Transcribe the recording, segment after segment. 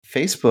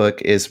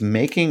Facebook is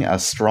making a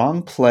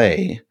strong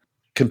play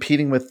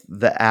competing with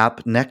the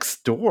app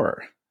Nextdoor.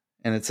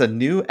 And it's a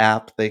new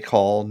app they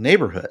call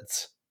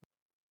Neighborhoods.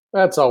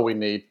 That's all we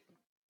need.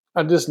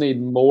 I just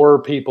need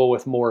more people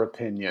with more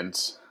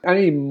opinions. I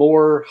need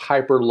more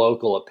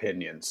hyper-local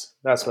opinions.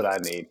 That's what I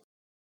need.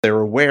 They're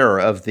aware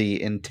of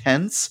the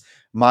intense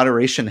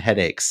moderation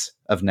headaches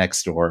of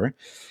Nextdoor.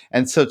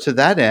 And so to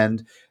that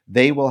end,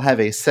 they will have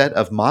a set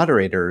of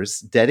moderators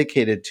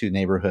dedicated to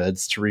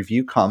Neighborhoods to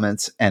review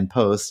comments and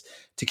posts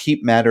to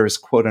keep matters,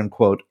 quote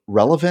unquote,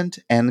 relevant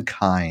and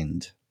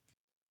kind.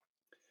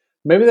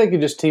 Maybe they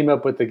could just team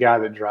up with the guy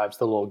that drives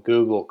the little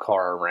Google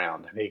car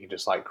around and he can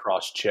just like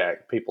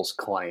cross-check people's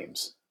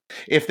claims.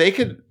 If they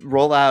could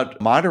roll out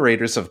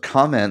moderators of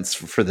comments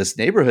for this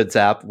Neighborhoods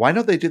app, why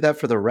don't they do that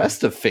for the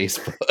rest of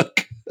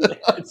Facebook?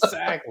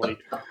 Exactly.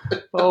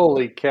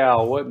 Holy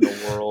cow, what in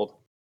the world?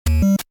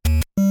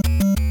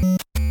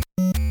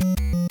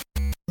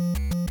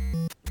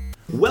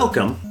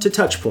 Welcome to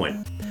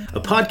Touchpoint, a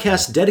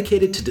podcast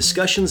dedicated to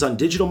discussions on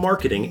digital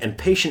marketing and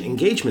patient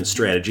engagement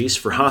strategies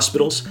for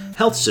hospitals,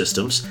 health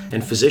systems,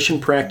 and physician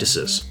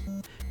practices.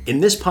 In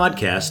this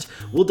podcast,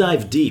 we'll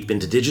dive deep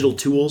into digital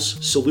tools,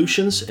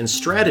 solutions, and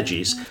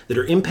strategies that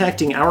are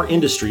impacting our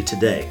industry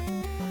today.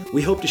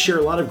 We hope to share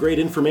a lot of great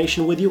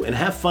information with you and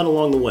have fun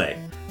along the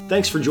way.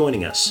 Thanks for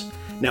joining us.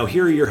 Now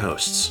here are your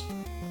hosts.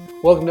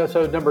 Welcome to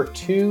episode number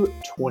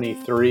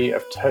 223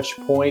 of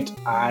Touchpoint.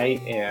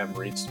 I am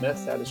Reed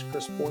Smith. That is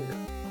Chris Boyer.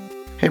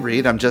 Hey,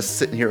 Reed. I'm just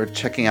sitting here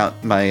checking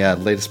out my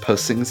latest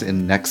postings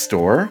in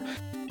Nextdoor.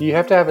 Do you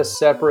have to have a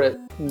separate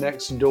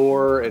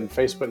Nextdoor and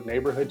Facebook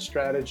neighborhood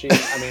strategy?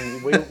 I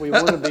mean, we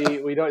want to be,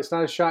 we don't, it's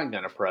not a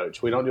shotgun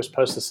approach. We don't just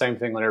post the same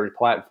thing on every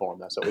platform.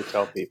 That's what we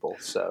tell people.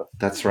 So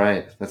that's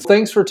right.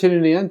 Thanks for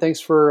tuning in.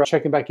 Thanks for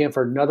checking back in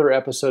for another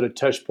episode of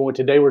Touchpoint.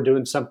 Today we're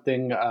doing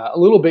something a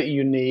little bit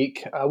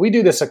unique. We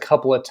do this a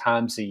couple of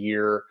times a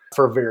year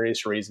for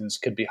various reasons.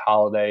 Could be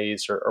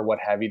holidays or what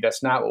have you.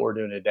 That's not what we're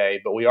doing today,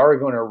 but we are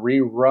going to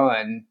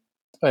rerun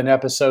an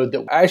episode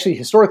that actually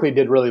historically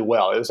did really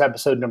well. It was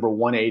episode number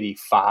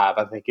 185.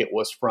 I think it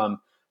was from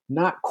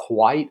not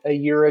quite a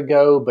year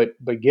ago, but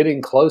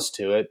getting close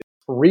to it.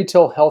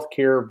 Retail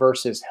healthcare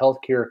versus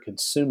healthcare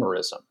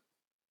consumerism.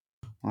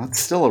 Well, that's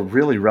still a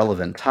really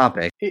relevant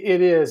topic.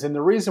 It is. And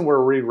the reason we're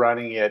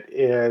rerunning it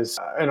is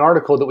an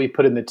article that we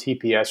put in the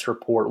TPS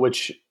report,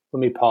 which, let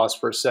me pause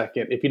for a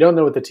second. If you don't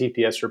know what the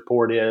TPS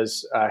report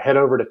is, head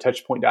over to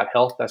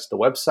touchpoint.health. That's the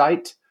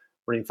website,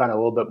 where you can find a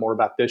little bit more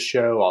about this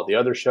show, all the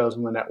other shows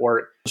on the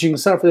network. But you can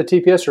sign up for the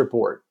TPS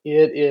report.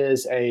 It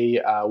is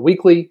a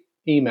weekly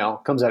email,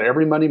 comes out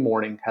every Monday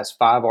morning, has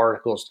 5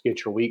 articles to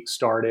get your week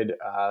started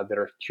that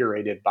are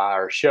curated by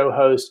our show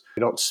host.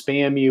 We don't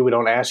spam you. We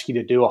don't ask you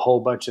to do a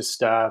whole bunch of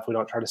stuff. We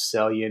don't try to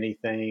sell you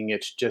anything.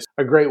 It's just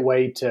a great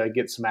way to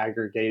get some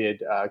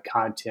aggregated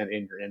content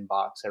in your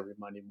inbox every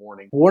Monday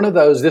morning. One of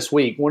those this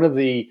week, one of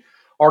the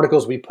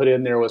articles we put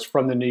in there was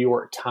from the New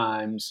York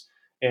Times,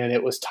 and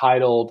it was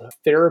titled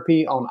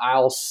Therapy on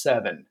Aisle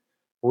 7,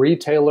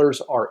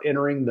 Retailers Are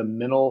Entering the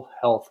Mental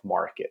Health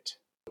Market.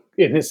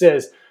 And it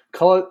says,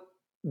 call it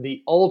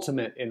the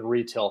ultimate in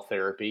retail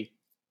therapy.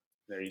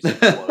 There you see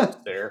quotes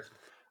there.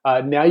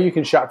 Now you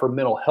can shop for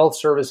mental health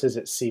services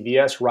at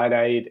CVS, Rite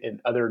Aid, and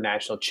other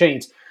national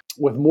chains.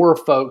 With more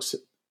folks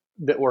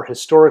that were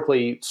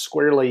historically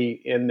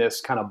squarely in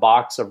this kind of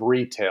box of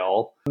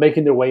retail,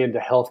 making their way into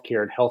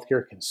healthcare and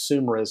healthcare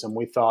consumerism,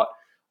 we thought,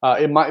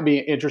 it might be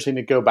interesting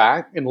to go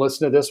back and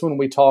listen to this when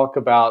we talk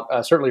about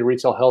certainly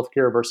retail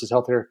healthcare versus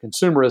healthcare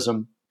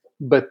consumerism.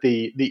 But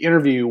the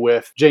interview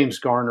with James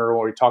Garner,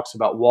 where he talks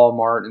about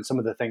Walmart and some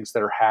of the things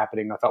that are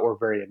happening, I thought were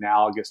very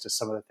analogous to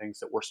some of the things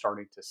that we're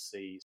starting to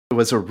see. It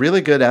was a really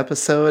good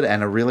episode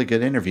and a really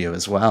good interview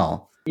as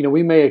well. You know,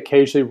 we may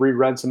occasionally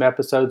rerun some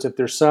episodes if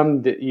there's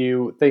some that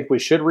you think we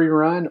should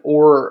rerun,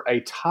 or a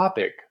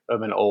topic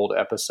of an old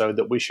episode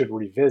that we should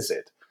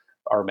revisit.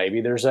 Or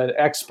maybe there's an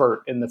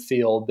expert in the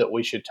field that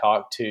we should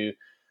talk to.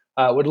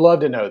 Would love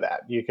to know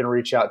that. You can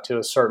reach out to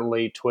us,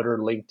 certainly Twitter,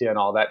 LinkedIn,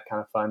 all that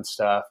kind of fun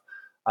stuff.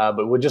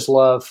 But we just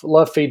love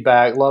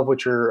feedback, love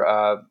what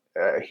you're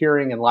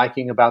hearing and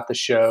liking about the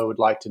show. Would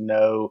like to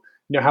know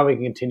how we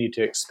can continue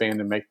to expand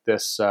and make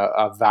this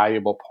a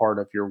valuable part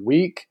of your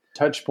week.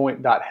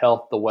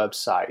 Touchpoint.health, the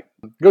website.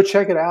 Go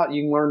check it out.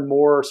 You can learn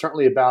more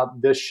certainly about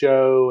this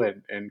show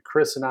and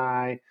Chris and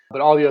I,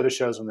 but all the other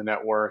shows on the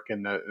network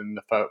and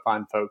the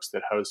fine folks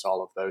that host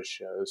all of those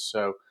shows.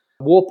 So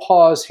we'll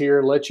pause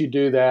here, let you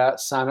do that,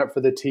 sign up for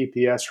the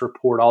TPS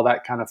report, all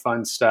that kind of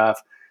fun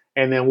stuff.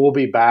 And then we'll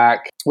be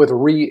back with a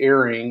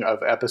re-airing of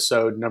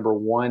episode number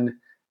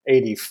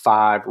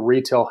 185,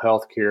 Retail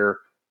Healthcare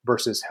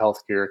versus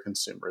Healthcare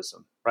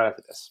Consumerism, right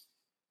after this.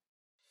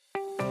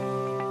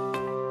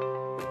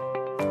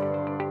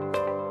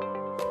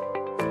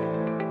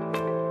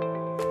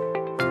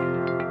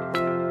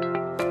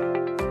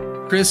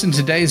 Chris, in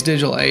today's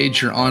digital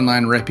age, your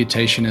online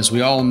reputation, as we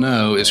all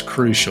know, is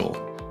crucial.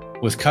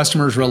 With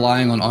customers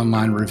relying on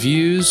online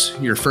reviews,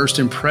 your first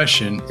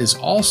impression is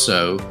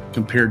also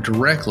compared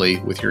directly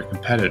with your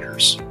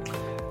competitors.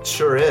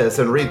 Sure is.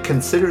 And Reed,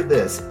 consider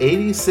this.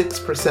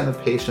 86%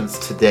 of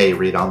patients today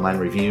read online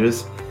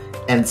reviews,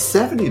 and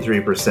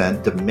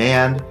 73%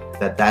 demand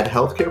that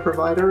healthcare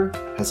provider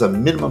has a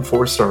minimum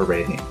 4-star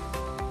rating.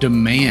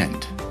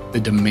 Demand. They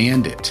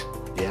demand it.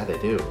 Yeah, they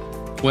do.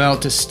 Well,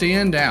 to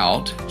stand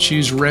out,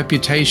 choose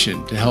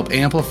reputation to help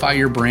amplify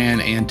your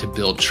brand and to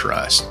build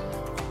trust.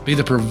 Be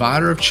the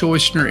provider of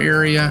choice in your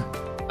area,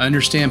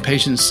 understand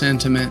patient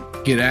sentiment,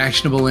 get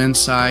actionable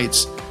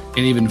insights, and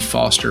even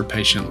foster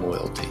patient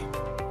loyalty.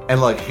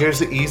 And look, here's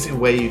the easy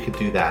way you could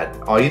do that.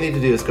 All you need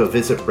to do is go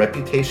visit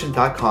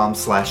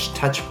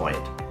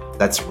reputation.com/touchpoint.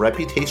 That's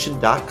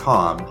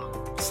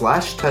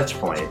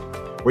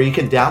reputation.com/touchpoint, where you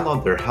can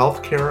download their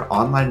healthcare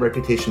online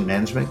reputation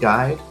management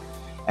guide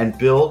and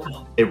build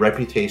a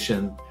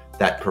reputation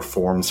that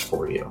performs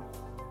for you.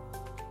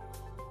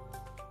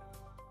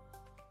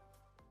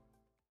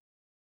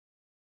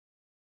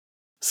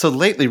 So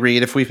lately,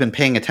 Reed, if we've been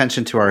paying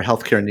attention to our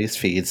healthcare news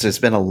feeds, there's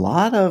been a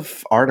lot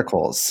of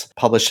articles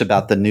published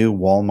about the new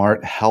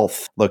Walmart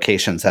Health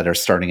locations that are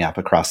starting up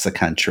across the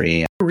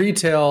country.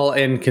 Retail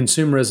and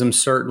consumerism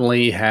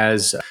certainly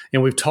has,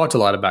 and we've talked a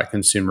lot about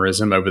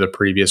consumerism over the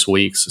previous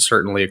weeks,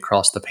 certainly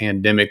across the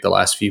pandemic, the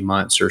last few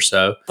months or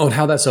so, on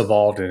how that's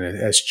evolved and it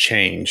has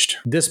changed.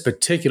 This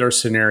particular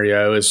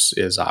scenario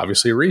is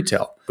obviously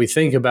retail. We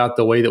think about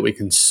the way that we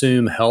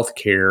consume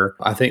healthcare.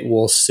 I think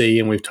we'll see,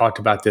 and we've talked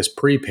about this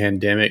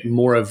pre-pandemic,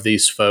 more of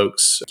these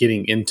folks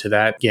getting into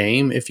that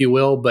game, if you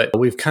will. But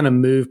we've kind of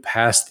moved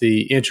past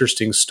the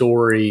interesting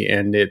story,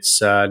 and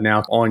it's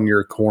now on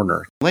your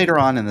corner. Later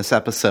on in this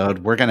episode,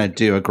 we're going to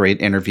do a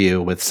great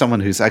interview with someone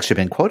who's actually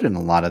been quoted in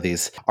a lot of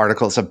these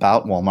articles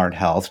about Walmart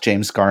Health,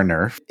 James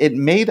Gardner. It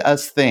made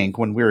us think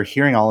when we were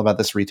hearing all about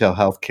this retail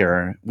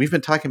healthcare. We've been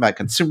talking about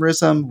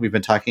consumerism. We've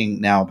been talking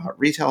now about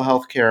retail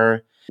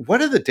healthcare.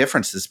 What are the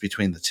differences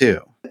between the two?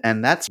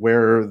 And that's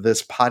where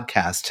this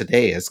podcast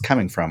today is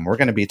coming from. We're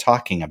going to be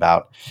talking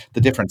about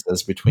the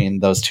differences between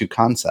those two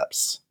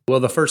concepts. Well,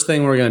 the first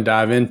thing we're going to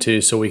dive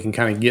into so we can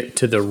kind of get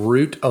to the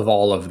root of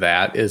all of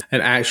that is an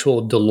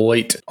actual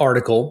Deloitte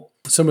article,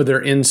 some of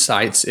their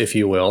insights, if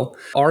you will.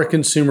 Are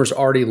consumers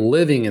already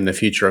living in the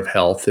future of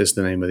health is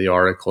the name of the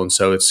article. And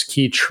so it's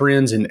key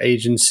trends in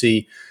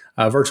agency,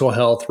 virtual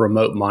health,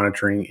 remote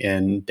monitoring,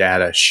 and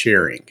data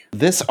sharing.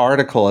 This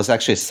article is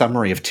actually a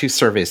summary of 2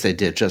 surveys they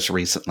did just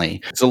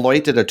recently.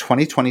 Deloitte did a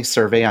 2020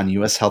 survey on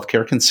U.S.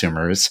 healthcare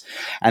consumers,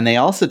 and they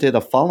also did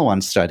a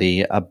follow-on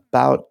study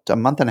about a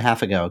month and a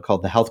half ago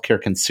called the Healthcare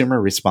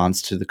Consumer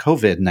Response to the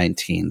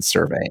COVID-19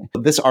 Survey.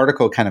 This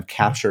article kind of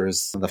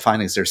captures the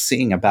findings they're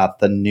seeing about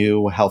the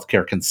new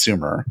healthcare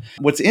consumer.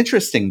 What's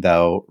interesting,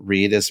 though,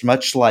 Reed, is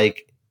much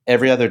like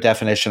every other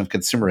definition of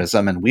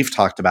consumerism, and we've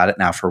talked about it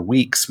now for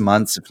weeks,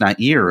 months, if not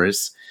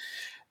years,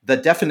 the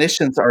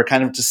definitions are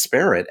kind of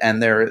disparate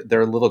and they're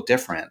a little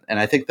different. And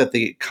I think that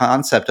the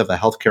concept of a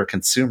healthcare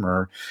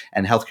consumer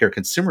and healthcare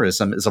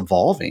consumerism is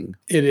evolving.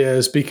 It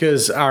is,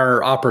 because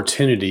our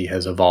opportunity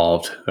has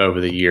evolved over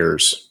the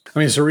years. I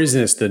mean, it's the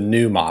reason it's the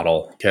new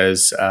model,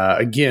 because,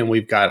 again,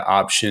 we've got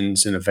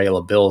options and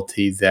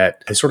availability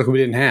that historically we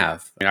didn't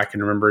have. I mean, I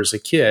can remember as a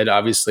kid,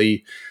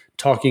 obviously,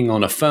 talking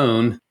on a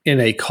phone in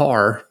a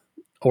car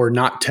or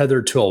not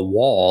tethered to a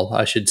wall,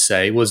 I should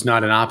say, was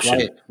not an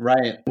option.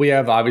 Right. We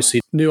have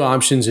obviously new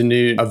options and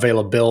new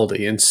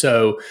availability. And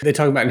so they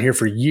talk about in here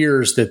for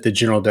years that the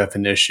general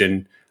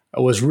definition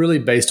was really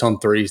based on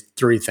three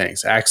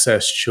things: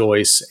 access,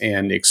 choice,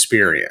 and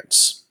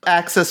experience.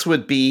 Access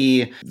would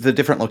be the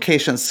different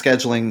locations,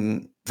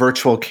 scheduling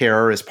virtual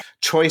care.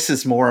 Choice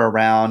is more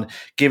around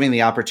giving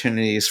the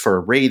opportunities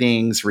for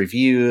ratings,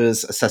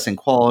 reviews, assessing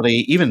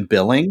quality, even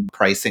billing,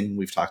 pricing.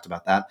 We've talked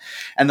about that.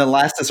 And the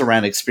last is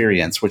around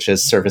experience, which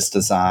is service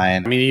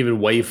design. I mean, even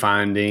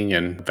wayfinding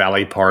and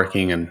valet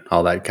parking and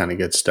all that kind of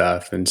good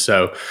stuff. And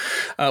so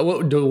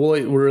what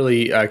Deloitte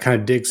really kind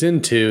of digs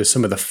into is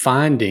some of the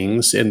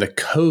findings in the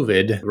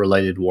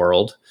COVID-related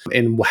world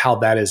and how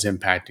that is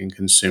impacting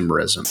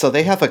consumerism. So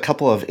they have a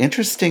couple of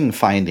interesting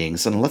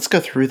findings, and let's go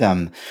through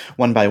them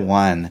one by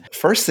one.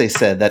 First, they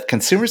said that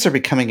consumers are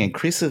becoming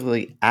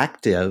increasingly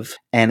active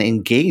and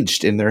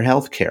engaged in their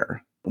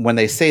healthcare. When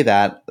they say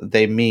that,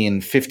 they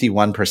mean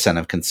 51%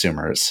 of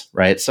consumers,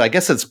 right? So I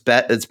guess it's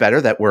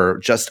better that we're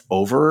just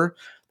over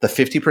the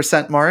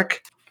 50%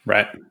 mark.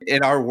 Right.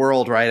 In our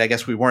world, right, I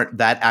guess we weren't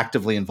that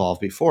actively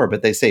involved before,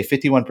 but they say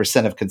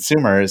 51% of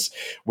consumers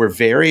were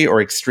very or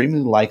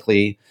extremely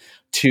likely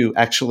to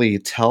actually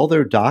tell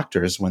their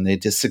doctors when they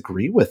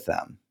disagree with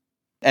them.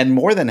 And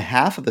more than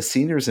half of the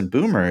seniors and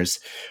boomers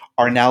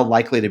are now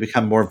likely to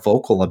become more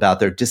vocal about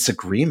their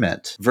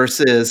disagreement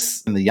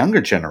versus in the younger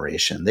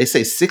generation. They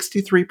say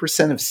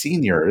 63% of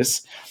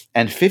seniors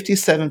and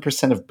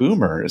 57% of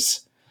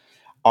boomers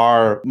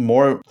are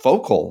more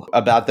vocal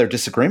about their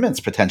disagreements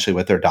potentially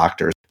with their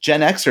doctors.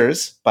 Gen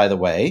Xers, by the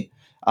way,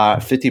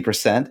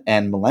 50%,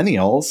 and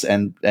millennials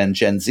and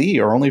Gen Z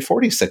are only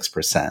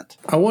 46%.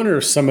 I wonder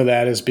if some of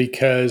that is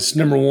because,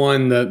 number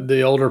one,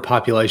 the older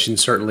population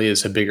certainly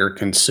is a bigger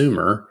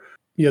consumer.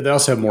 They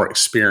also have more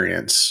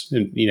experience,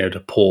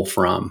 to pull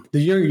from. The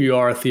younger you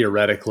are,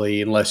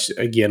 theoretically, unless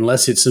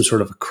it's some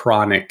sort of a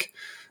chronic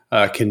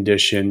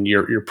condition,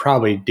 you're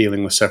probably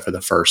dealing with stuff for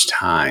the first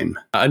time.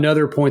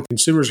 Another point,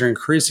 consumers are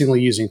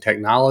increasingly using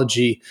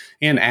technology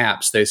and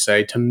apps, they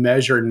say, to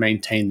measure and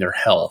maintain their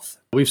health.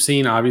 We've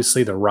seen,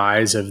 obviously, the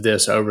rise of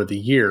this over the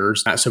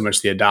years, not so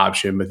much the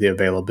adoption, but the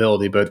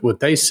availability. But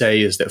what they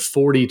say is that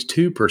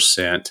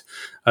 42%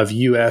 of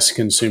U.S.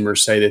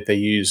 consumers say that they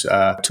use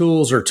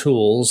tools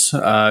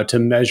to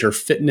measure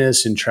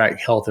fitness and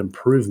track health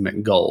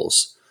improvement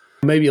goals.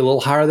 Maybe a little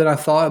higher than I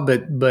thought,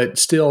 but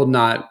still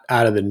not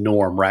out of the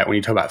norm, right? When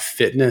you talk about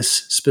fitness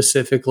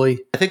specifically.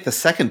 I think the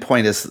second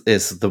point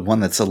is the one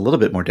that's a little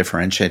bit more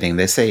differentiating.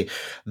 They say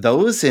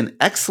those in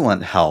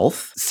excellent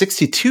health,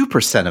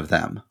 62% of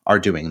them are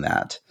doing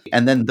that.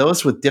 And then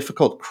those with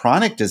difficult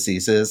chronic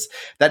diseases,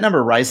 that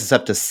number rises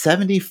up to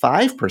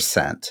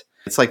 75%.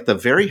 It's like the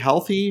very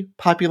healthy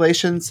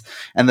populations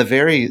and the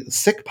very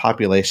sick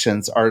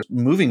populations are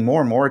moving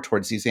more and more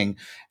towards using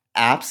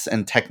apps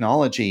and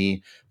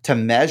technology to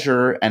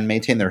measure and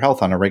maintain their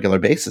health on a regular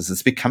basis.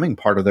 It's becoming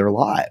part of their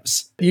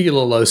lives. You get a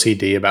little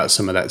OCD about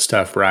some of that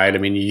stuff, right? I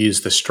mean, you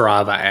use the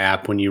Strava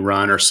app when you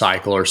run or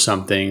cycle or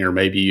something, or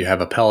maybe you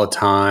have a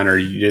Peloton or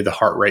you do the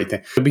heart rate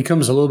thing. It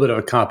becomes a little bit of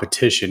a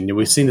competition.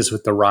 We've seen this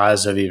with the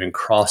rise of even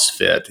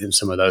CrossFit and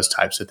some of those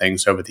types of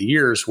things over the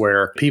years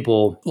where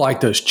people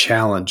like those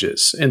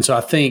challenges. And so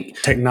I think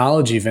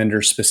technology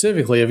vendors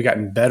specifically have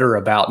gotten better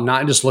about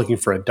not just looking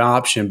for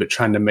adoption, but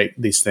trying to make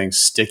these things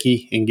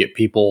sticky and get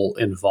people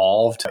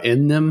involved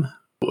in them.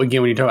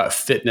 Again, when you talk about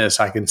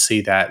fitness, I can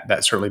see that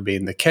certainly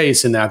being the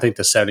case. And then I think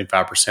the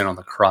 75% on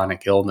the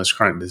chronic illness,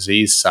 chronic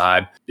disease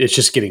side, it's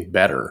just getting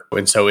better.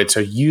 And so it's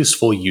a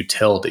useful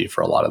utility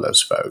for a lot of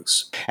those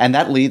folks. And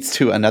that leads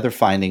to another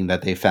finding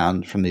that they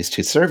found from these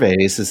two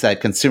surveys is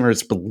that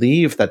consumers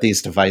believe that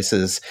these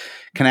devices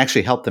can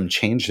actually help them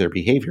change their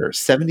behavior.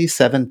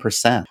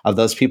 77% of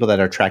those people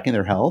that are tracking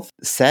their health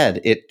said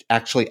it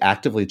actually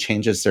actively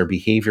changes their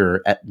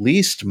behavior, at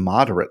least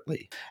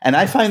moderately. And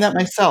I find that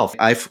myself.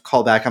 I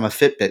call back, I'm a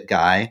Fitbit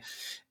guy.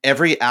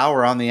 Every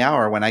hour on the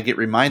hour, when I get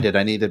reminded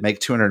I need to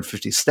make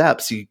 250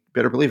 steps, you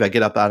better believe I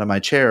get up out of my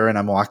chair and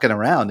I'm walking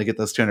around to get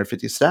those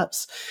 250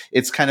 steps.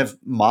 It's kind of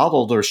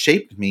modeled or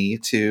shaped me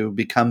to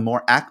become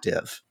more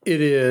active.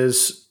 It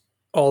is.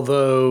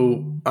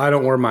 Although I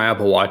don't wear my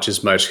Apple Watch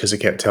as much because it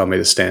kept telling me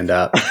to stand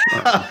up.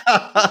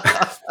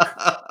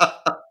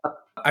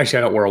 Actually,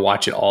 I don't wear a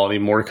watch at all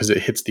anymore because it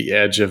hits the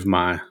edge of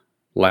my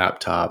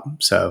laptop.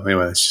 So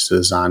anyway, it's just a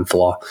design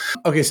flaw.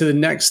 Okay, so the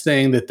next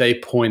thing that they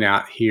point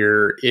out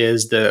here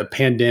is the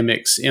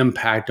pandemic's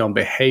impact on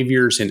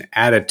behaviors and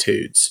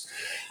attitudes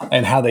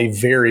and how they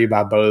vary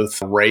by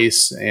both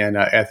race and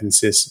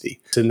ethnicity.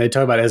 And they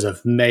talk about as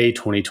of May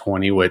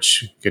 2020,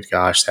 which, good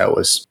gosh, that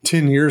was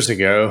 10 years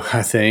ago,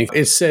 I think.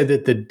 It said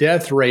that the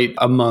death rate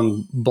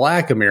among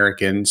Black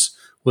Americans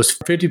was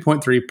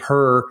 50.3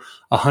 per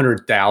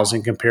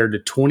 100,000 compared to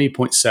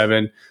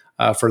 20.7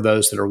 for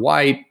those that are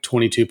white,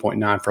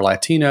 22.9 for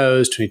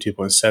Latinos,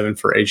 22.7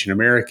 for Asian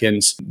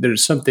Americans.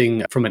 There's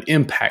something from an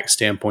impact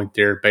standpoint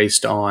there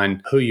based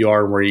on who you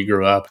are and where you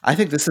grew up. I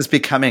think this is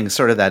becoming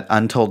sort of that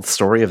untold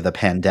story of the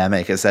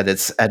pandemic, is that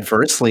it's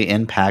adversely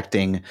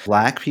impacting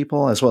Black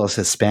people as well as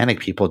Hispanic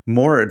people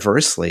more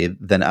adversely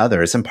than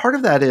others. And part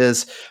of that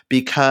is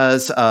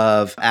because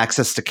of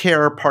access to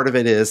care. Part of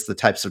it is the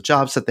types of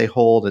jobs that they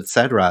hold, et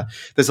cetera.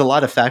 There's a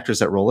lot of factors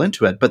that roll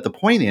into it. But the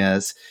point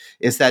is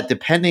that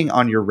depending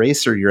on your race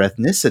or your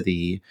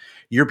ethnicity,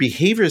 your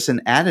behaviors and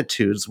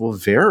attitudes will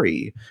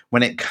vary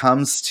when it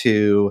comes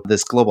to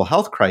this global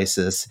health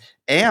crisis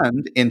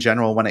and in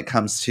general when it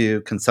comes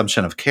to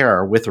consumption of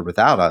care with or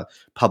without a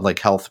public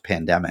health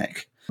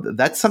pandemic.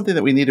 That's something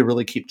that we need to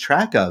really keep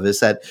track of,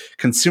 is that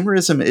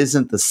consumerism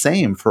isn't the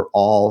same for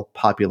all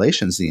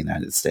populations in the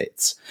United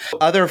States.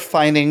 Other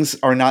findings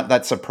are not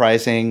that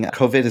surprising.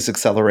 COVID is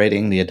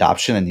accelerating the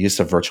adoption and use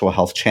of virtual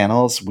health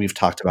channels. We've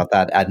talked about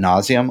that ad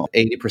nauseum.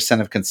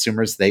 80% of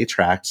consumers they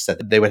tracked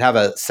said they would have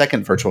a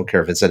second virtual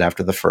care visit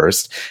after the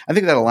first. I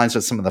think that aligns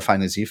with some of the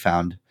findings you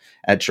found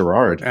at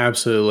Gerard.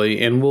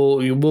 Absolutely. And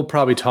we'll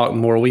probably talk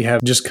more. We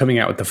have just coming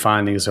out with the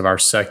findings of our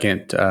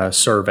second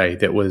survey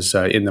that was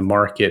in the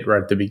market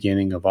right at the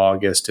beginning of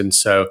August. And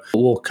so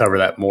we'll cover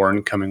that more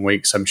in coming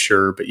weeks, I'm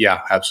sure. But yeah,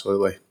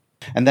 absolutely.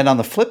 And then on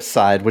the flip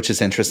side, which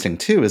is interesting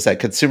too, is that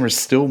consumers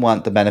still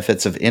want the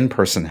benefits of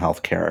in-person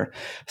healthcare.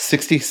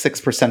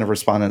 66% of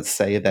respondents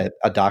say that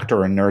a doctor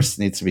or a nurse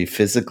needs to be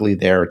physically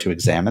there to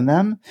examine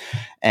them.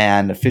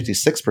 And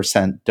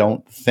 56%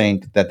 don't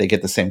think that they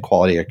get the same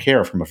quality of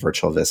care from a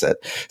virtual visit.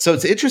 So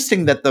it's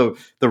interesting that the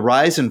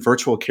rise in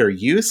virtual care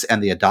use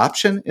and the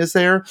adoption is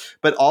there,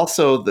 but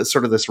also the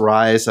sort of this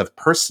rise of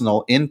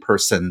personal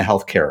in-person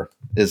healthcare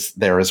is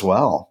there as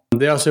well.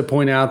 They also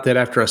point out that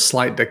after a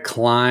slight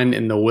decline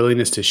in the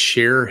willingness to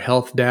share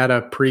health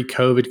data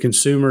pre-COVID,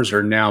 consumers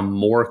are now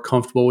more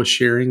comfortable with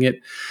sharing it.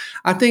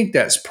 I think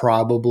that's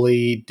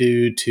probably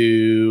due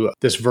to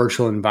this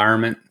virtual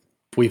environment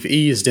We've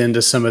eased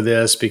into some of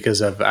this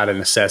because of out of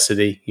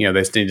necessity. They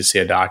need to see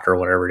a doctor or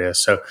whatever it is.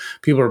 So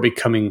people are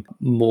becoming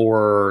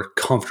more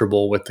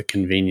comfortable with the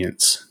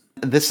convenience.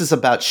 This is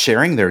about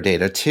sharing their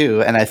data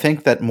too. And I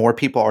think that more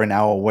people are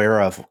now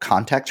aware of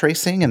contact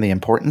tracing and the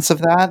importance of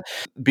that.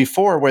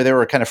 Before, where they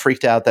were kind of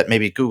freaked out that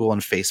maybe Google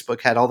and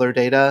Facebook had all their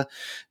data,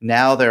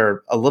 now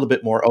they're a little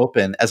bit more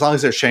open as long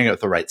as they're sharing it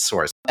with the right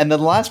source. And then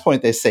the last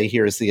point they say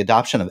here is the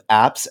adoption of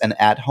apps and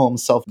at-home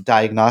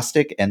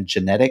self-diagnostic and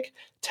genetic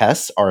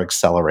tests are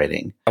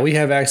accelerating. We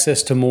have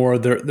access to more.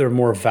 They're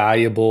more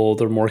valuable.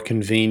 They're more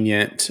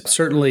convenient.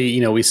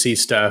 Certainly, we see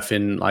stuff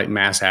in like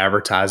mass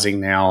advertising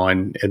now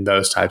and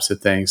those types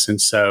of things.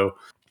 And so,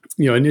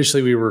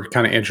 initially we were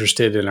kind of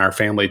interested in our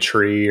family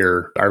tree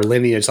or our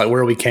lineage, like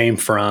where we came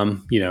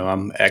from.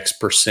 I'm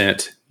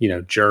X%,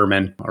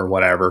 German or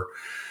whatever.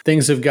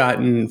 Things have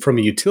gotten, from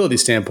a utility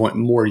standpoint,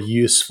 more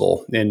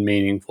useful and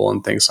meaningful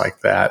and things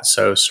like that.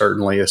 So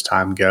certainly as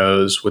time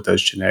goes with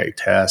those genetic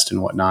tests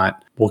and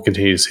whatnot, we'll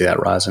continue to see that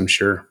rise, I'm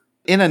sure.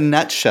 In a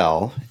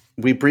nutshell,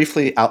 we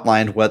briefly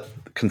outlined what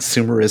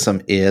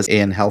consumerism is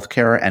in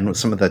healthcare and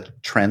some of the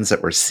trends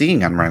that we're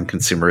seeing around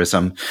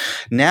consumerism.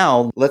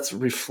 Now, let's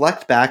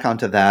reflect back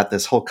onto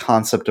this whole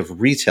concept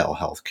of retail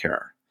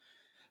healthcare.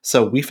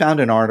 So we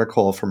found an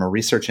article from a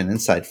research and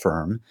insight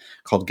firm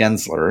called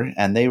Gensler,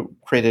 and they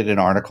created an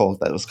article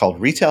that was called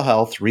Retail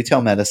Health,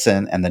 Retail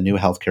Medicine, and the New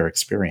Healthcare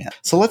Experience.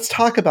 So let's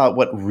talk about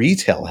what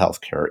retail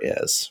healthcare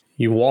is.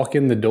 You walk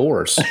in the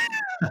doors.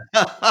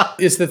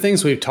 It's the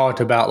things we've talked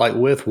about, like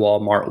with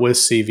Walmart, with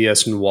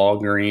CVS and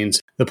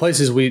Walgreens, the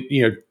places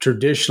we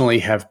traditionally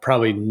have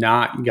probably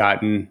not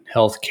gotten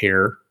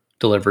healthcare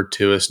delivered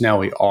to us. Now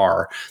we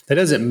are. That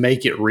doesn't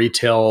make it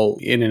retail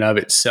in and of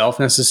itself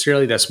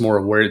necessarily. That's more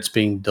of where it's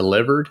being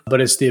delivered.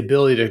 But it's the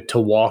ability to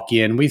walk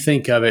in. We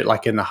think of it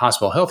like in the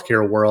hospital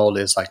healthcare world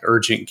as like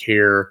urgent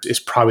care is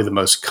probably the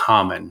most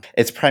common.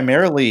 It's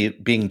primarily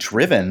being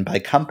driven by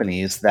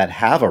companies that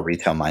have a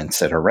retail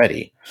mindset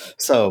already.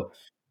 So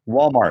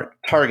Walmart,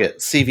 Target,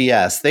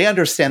 CVS, they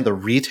understand the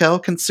retail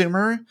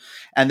consumer,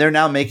 and they're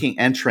now making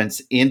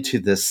entrance into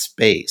this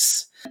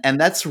space. And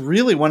that's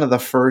really one of the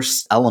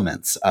first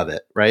elements of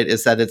it, right?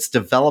 Is that it's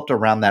developed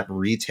around that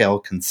retail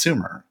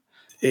consumer.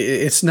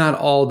 It's not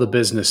all the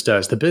business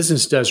does. The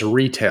business does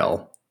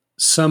retail,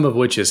 some of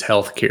which is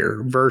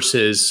healthcare,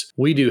 versus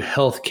we do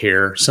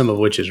healthcare, some of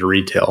which is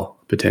retail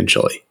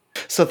potentially.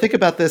 So think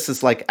about this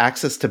as like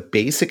access to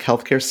basic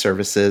healthcare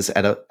services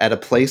at a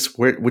place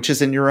which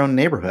is in your own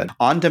neighborhood.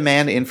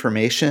 On-demand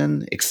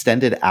information,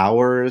 extended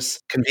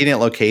hours, convenient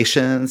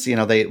locations.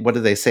 What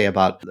do they say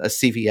about a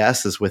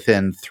CVS is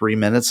within 3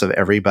 minutes of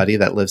everybody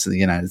that lives in the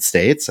United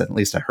States? At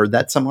least I heard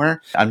that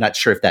somewhere. I'm not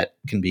sure if that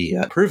can be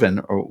proven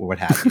or what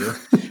have you.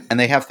 And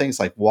they have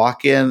things like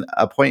walk-in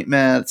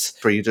appointments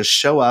where you just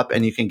show up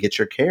and you can get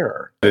your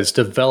care. It's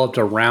developed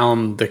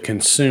around the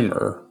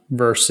consumer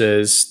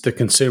versus the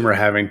consumer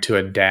having to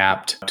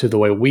adapt to the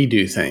way we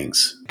do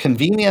things.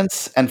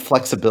 Convenience and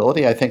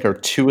flexibility, I think, are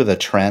two of the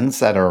trends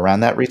that are around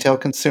that retail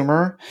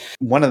consumer.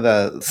 One of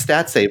the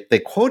stats they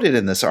quoted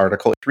in this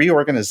article, 3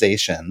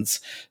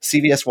 organizations,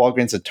 CVS,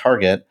 Walgreens, and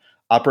Target,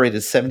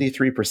 operated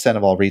 73%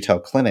 of all retail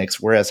clinics,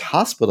 whereas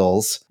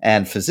hospitals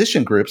and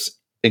physician groups,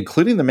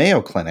 including the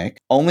Mayo Clinic,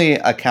 only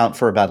account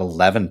for about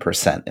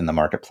 11% in the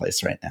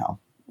marketplace right now.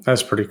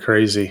 That's pretty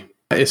crazy.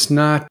 It's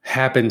not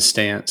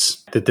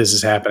happenstance that this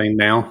is happening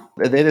now.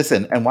 It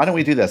isn't. And why don't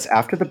we do this?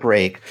 After the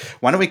break,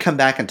 why don't we come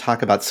back and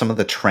talk about some of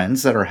the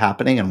trends that are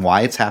happening and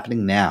why it's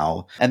happening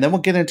now? And then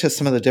we'll get into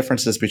some of the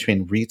differences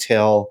between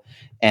retail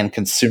and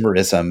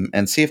consumerism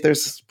and see if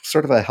there's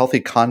sort of a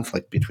healthy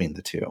conflict between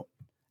the two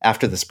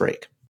after this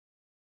break.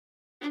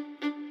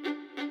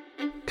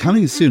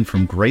 Coming soon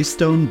from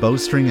Greystone,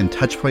 Bowstring, and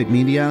Touchpoint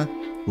Media,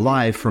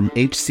 live from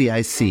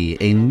HCIC,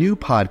 a new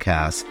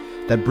podcast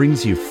that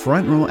brings you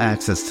front row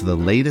access to the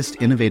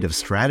latest innovative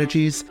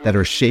strategies that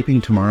are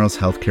shaping tomorrow's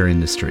healthcare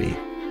industry.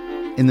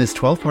 In this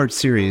 12-part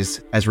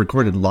series, as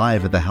recorded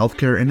live at the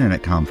Healthcare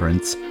Internet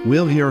Conference,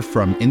 we'll hear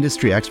from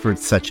industry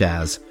experts such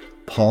as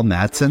Paul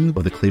Mattson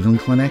of the Cleveland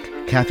Clinic,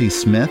 Kathy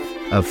Smith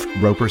of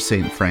Roper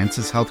St.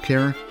 Francis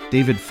Healthcare,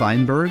 David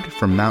Feinberg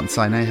from Mount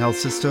Sinai Health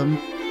System,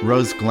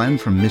 Rose Glenn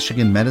from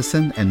Michigan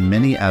Medicine, and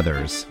many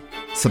others.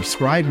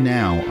 Subscribe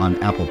now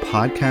on Apple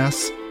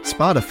Podcasts,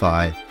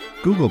 Spotify,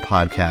 Google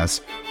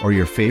Podcasts, or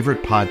your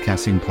favorite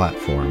podcasting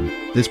platform.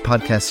 This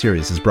podcast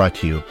series is brought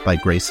to you by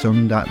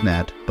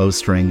Greystone.net,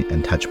 Bowstring,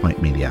 and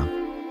Touchpoint Media.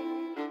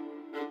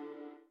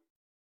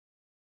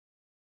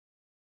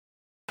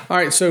 All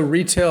right, so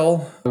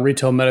retail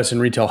medicine,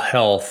 retail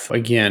health,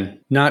 again,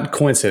 not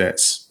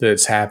coincidence that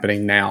it's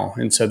happening now.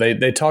 And so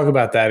they talk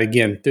about that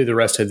again through the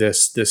rest of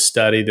this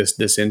study,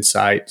 this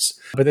insights.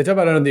 But they talk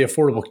about under the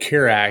Affordable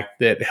Care Act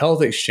that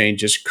health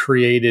exchanges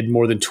created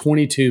more than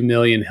 22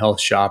 million health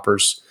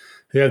shoppers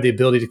who have the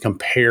ability to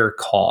compare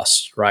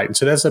costs, right? And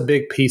so that's a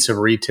big piece of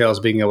retail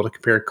is being able to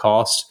compare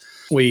costs.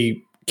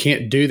 We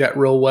can't do that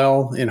real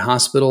well in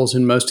hospitals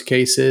in most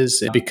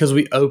cases. Because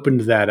we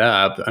opened that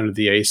up under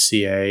the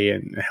ACA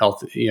and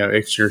health,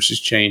 insurance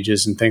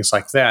exchanges and things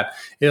like that,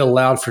 it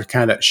allowed for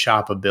kind of that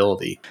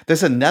shopability.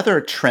 There's another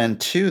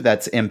trend too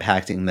that's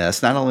impacting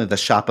this, not only the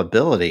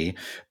shopability,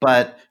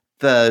 but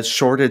the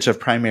shortage of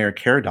primary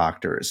care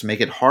doctors make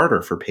it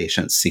harder for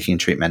patients seeking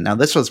treatment. Now,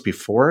 this was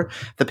before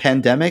the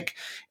pandemic,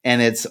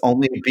 and it's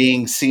only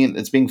being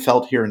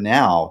felt here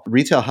now.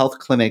 Retail health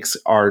clinics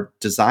are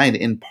designed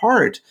in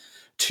part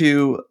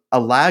to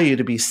allow you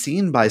to be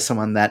seen by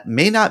someone that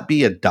may not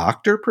be a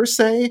doctor per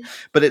se,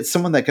 but it's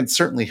someone that can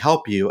certainly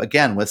help you,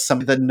 again, with some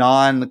of the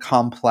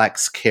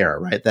non-complex care,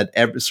 right?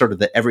 Sort of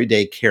the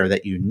everyday care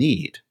that you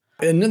need.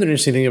 Another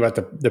interesting thing about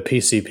the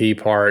PCP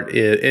part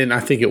is, and I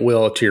think it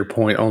will, to your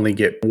point, only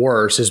get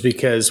worse, is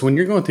because when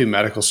you're going through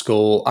medical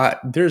school,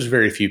 there's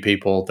very few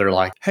people that are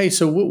like, hey,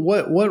 so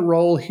what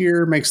role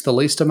here makes the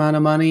least amount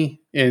of money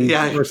and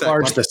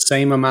requires the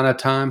same amount of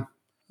time?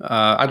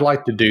 I'd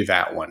like to do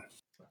that one.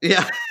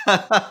 Yeah.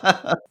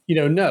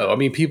 No. I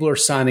mean, people are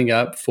signing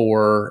up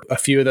for a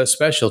few of those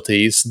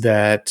specialties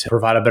that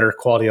provide a better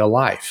quality of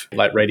life,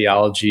 like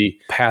radiology,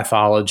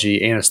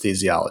 pathology,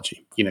 anesthesiology.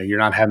 You're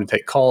not having to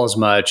take call as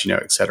much,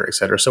 et cetera, et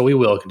cetera. So we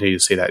will continue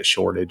to see that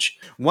shortage.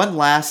 One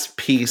last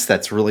piece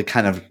that's really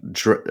kind of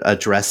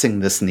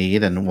addressing this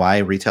need and why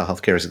retail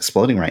healthcare is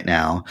exploding right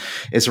now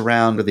is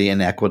around the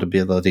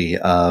inequitability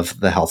of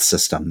the health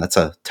system. That's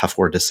a tough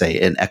word to say,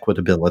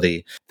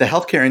 inequitability. The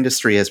healthcare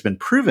industry has been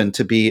proven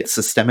to be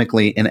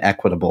systemically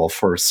inequitable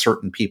for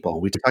certain people.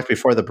 We talked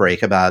before the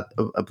break about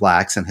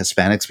Blacks and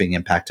Hispanics being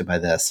impacted by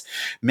this.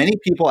 Many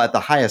people at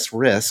the highest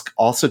risk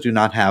also do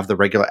not have the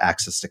regular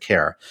access to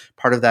care.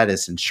 Part of that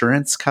is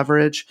insurance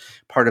coverage.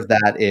 Part of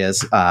that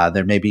is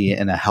they may be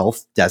in a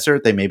health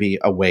desert. They may be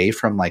away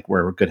from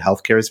where good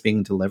healthcare is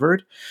being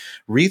delivered.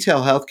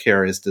 Retail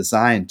healthcare is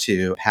designed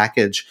to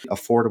package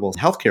affordable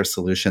healthcare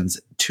solutions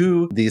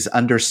to these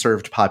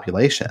underserved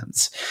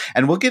populations.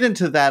 And we'll get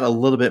into that a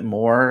little bit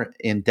more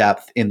in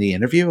depth in the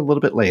interview a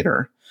little bit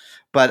later.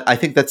 But I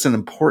think that's an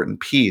important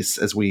piece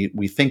as we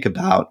think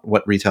about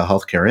what retail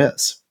healthcare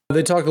is.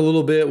 They talk a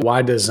little bit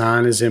why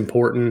design is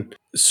important.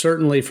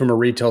 Certainly from a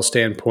retail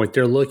standpoint,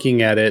 they're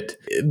looking at it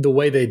the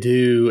way they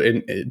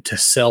do to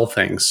sell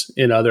things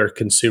in other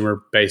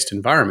consumer-based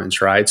environments,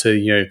 right? So,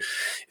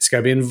 it's got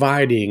to be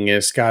inviting.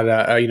 It's got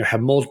to have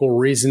multiple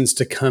reasons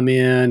to come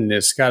in. And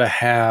it's got to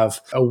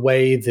have a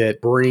way that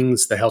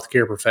brings the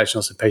healthcare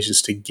professionals and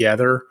patients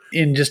together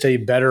in just a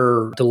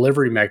better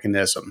delivery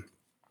mechanism.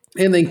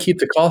 And then keep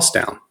the costs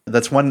down.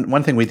 That's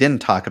one thing we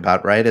didn't talk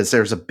about, right, is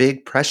there's a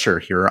big pressure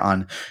here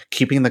on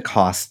keeping the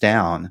costs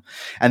down.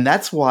 And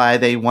that's why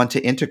they want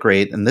to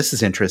integrate, and this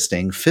is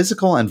interesting,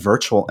 physical and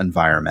virtual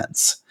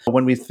environments.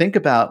 When we think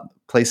about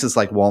places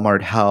like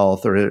Walmart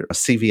Health or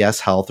CVS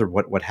Health or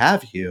what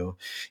have you,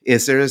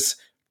 is there's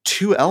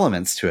two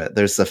elements to it.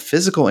 There's the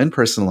physical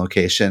in-person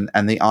location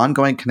and the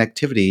ongoing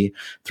connectivity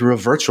through a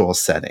virtual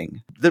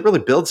setting that really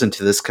builds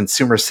into this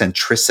consumer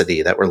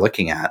centricity that we're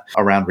looking at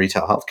around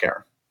retail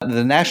healthcare.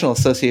 The National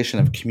Association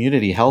of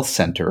Community Health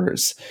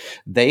Centers,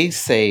 they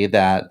say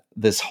that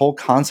this whole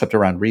concept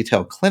around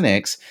retail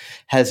clinics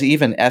has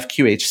even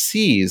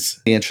FQHCs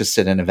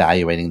interested in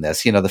evaluating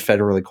this. The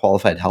federally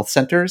qualified health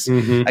centers.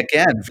 Mm-hmm.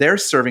 Again, they're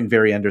serving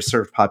very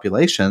underserved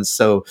populations.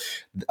 So,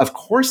 of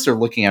course, they're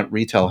looking at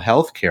retail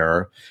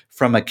healthcare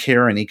from a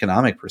care and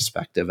economic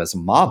perspective as a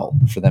model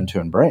for them to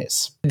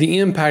embrace. The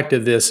impact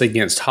of this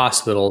against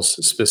hospitals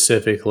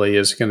specifically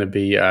is going to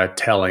be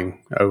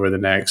telling over the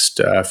next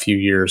few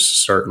years,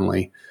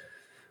 certainly.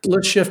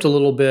 Let's shift a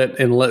little bit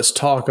and let's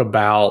talk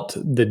about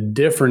the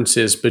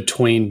differences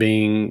between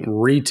being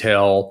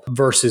retail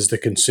versus the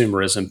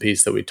consumerism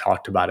piece that we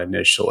talked about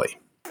initially.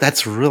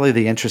 That's really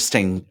the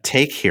interesting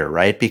take here,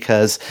 right?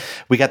 Because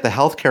we got the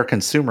healthcare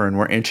consumer and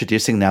we're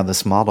introducing now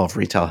this model of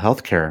retail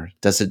healthcare.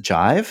 Does it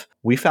jive?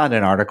 We found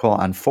an article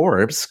on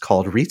Forbes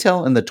called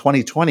Retail in the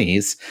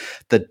 2020s,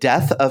 The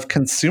Death of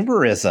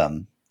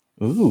Consumerism.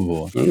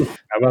 Ooh,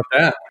 how about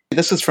that?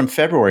 This was from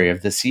February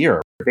of this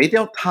year. They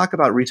don't talk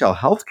about retail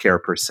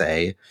healthcare per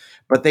se,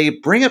 but they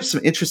bring up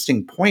some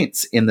interesting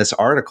points in this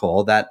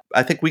article that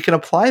I think we can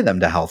apply them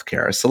to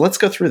healthcare. So let's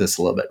go through this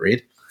a little bit,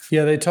 Reed.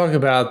 Yeah, they talk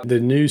about the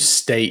new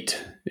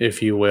state,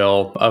 if you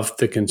will, of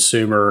the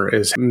consumer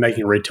is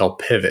making retail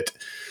pivot.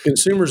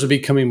 Consumers are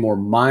becoming more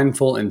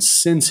mindful and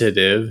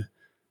sensitive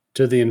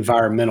to the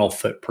environmental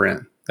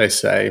footprint, they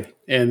say,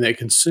 and that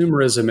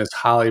consumerism is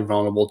highly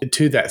vulnerable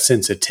to that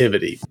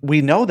sensitivity.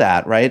 We know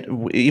that, right?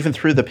 Even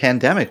through the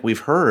pandemic, we've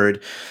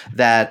heard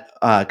that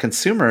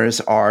consumers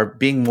are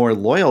being more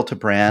loyal to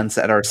brands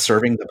that are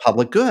serving the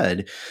public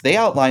good. They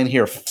outline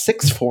here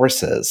 6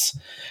 forces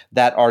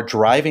that are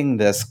driving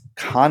this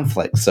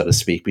conflict, so to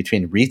speak,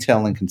 between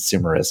retail and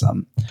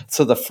consumerism.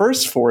 So the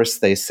first force,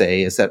 they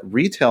say, is that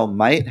retail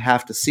might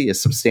have to see a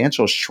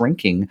substantial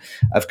shrinking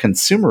of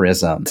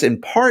consumerism. It's in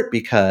part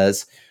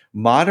because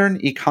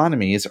modern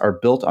economies are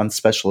built on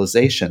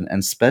specialization,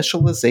 and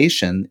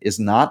specialization is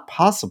not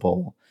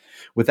possible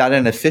without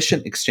an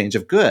efficient exchange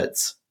of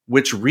goods,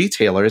 which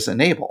retailers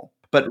enable.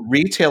 But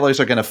retailers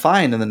are going to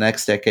find in the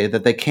next decade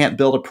that they can't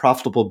build a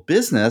profitable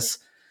business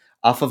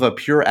off of a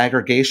pure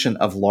aggregation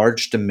of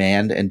large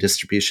demand and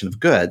distribution of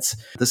goods.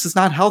 This is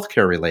not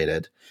healthcare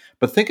related,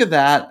 but think of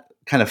that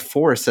kind of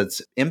force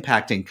that's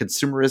impacting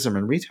consumerism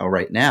and retail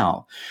right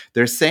now.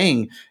 They're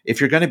saying if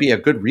you're going to be a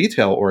good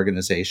retail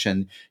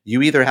organization,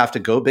 you either have to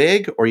go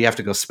big or you have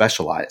to go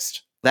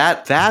specialized.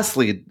 That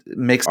vastly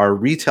makes our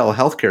retail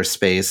healthcare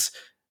space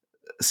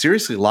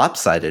seriously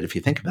lopsided if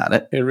you think about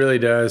it. It really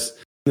does.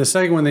 The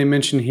second one they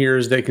mention here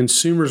is that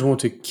consumers want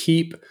to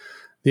keep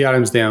the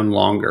items down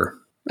longer.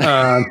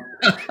 But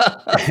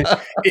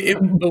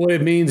what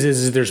it means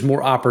is there's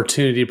more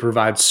opportunity to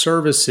provide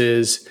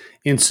services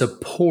in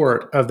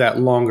support of that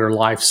longer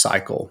life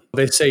cycle.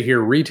 They say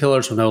here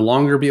retailers will no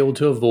longer be able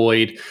to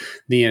avoid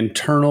the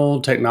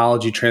internal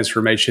technology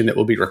transformation that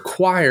will be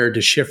required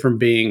to shift from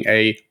being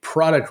a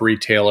product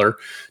retailer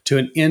to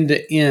an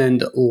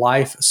end-to-end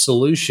life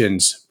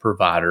solutions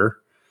provider.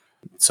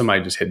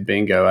 Somebody just hit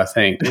bingo, I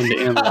think.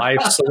 End-to-end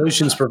life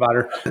solutions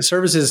provider.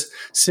 Services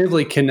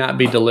simply cannot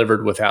be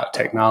delivered without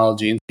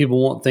technology. And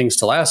people want things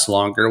to last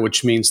longer,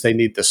 which means they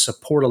need the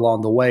support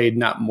along the way,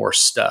 not more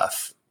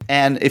stuff.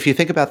 And if you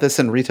think about this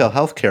in retail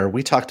healthcare,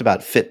 we talked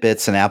about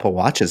Fitbits and Apple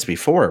Watches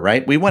before,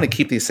 right? We want to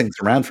keep these things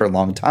around for a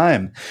long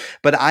time.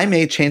 But I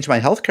may change my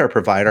healthcare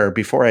provider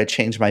before I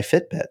change my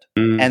Fitbit.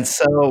 And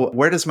so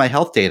where does my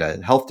health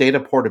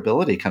data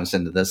portability comes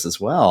into this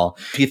as well?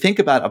 If you think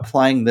about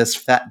applying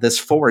this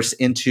force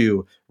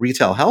into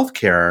retail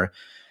healthcare,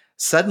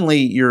 suddenly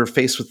you're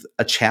faced with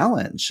a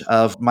challenge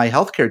of my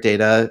healthcare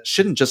data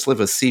shouldn't just live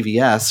with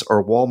CVS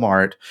or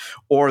Walmart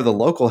or the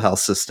local health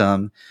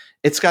system.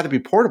 It's got to be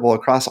portable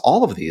across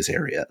all of these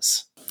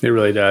areas. It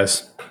really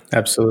does.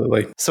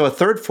 Absolutely. So a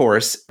third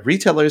force,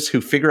 retailers who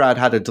figure out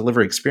how to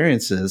deliver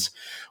experiences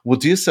will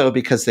do so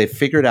because they've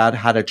figured out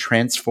how to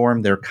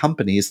transform their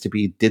companies to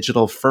be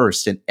digital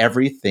first in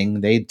everything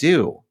they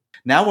do.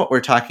 Now what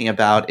we're talking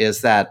about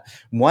is that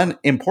one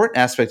important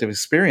aspect of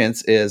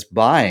experience is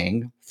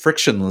buying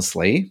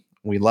frictionlessly.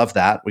 We love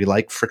that. We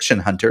like Friction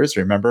Hunters,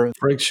 remember?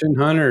 Friction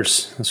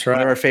Hunters. That's right.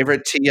 One of our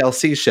favorite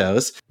TLC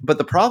shows. But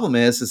the problem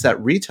is that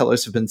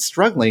retailers have been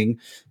struggling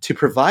to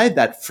provide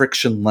that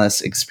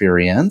frictionless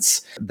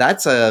experience.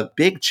 That's a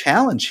big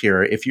challenge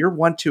here. If you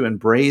want to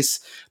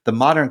embrace the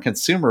modern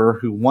consumer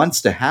who wants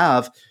to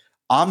have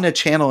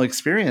omnichannel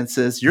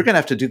experiences, you're going to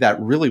have to do that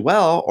really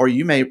well, or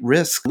you may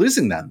risk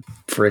losing them.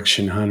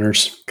 Friction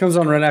Hunters. Comes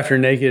on right after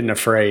Naked and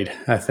Afraid,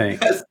 I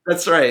think.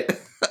 That's right.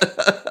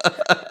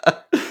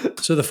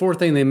 So the fourth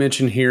thing they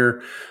mention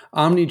here,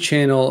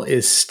 omnichannel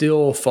is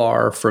still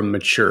far from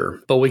mature,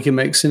 but we can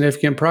make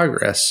significant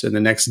progress in the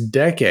next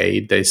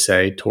decade, they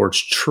say, towards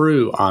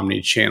true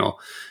omnichannel.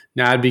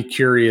 Now, I'd be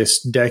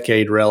curious,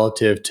 decade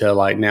relative to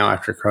like now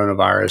after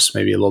coronavirus,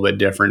 maybe a little bit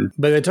different.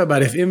 But they talk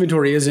about if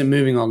inventory isn't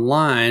moving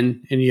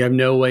online and you have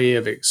no way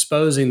of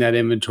exposing that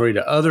inventory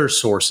to other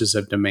sources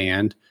of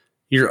demand,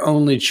 your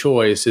only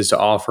choice is to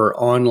offer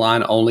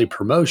online-only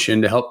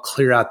promotion to help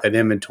clear out that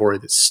inventory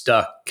that's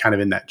stuck kind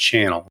of in that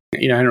channel. I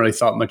hadn't really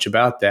thought much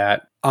about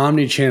that.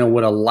 Omnichannel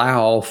would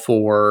allow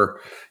for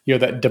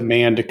that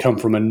demand to come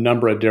from a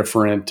number of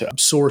different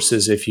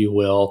sources, if you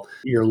will.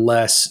 You're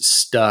less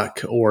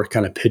stuck or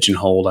kind of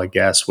pigeonholed, I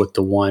guess, with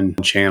the one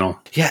channel.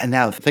 Yeah, and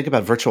now think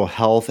about virtual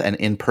health and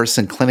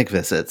in-person clinic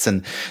visits.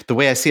 And the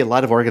way I see a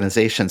lot of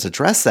organizations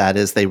address that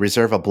is they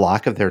reserve a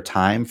block of their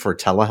time for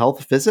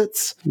telehealth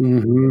visits.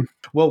 Mm-hmm.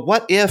 Well,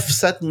 what if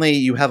suddenly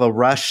you have a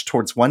rush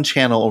towards one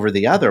channel over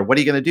the other? What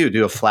are you going to do?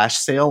 Do a flash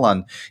sale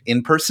on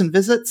in-person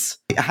visits?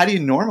 How do you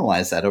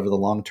normalize that over the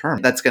long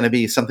term? That's going to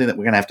be something that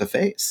we're going to have to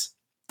face.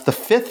 The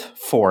fifth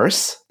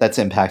force that's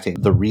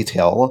impacting the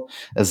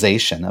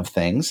retailization of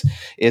things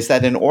is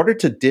that in order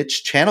to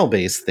ditch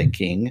channel-based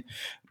thinking,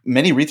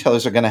 many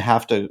retailers are going to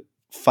have to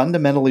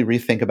fundamentally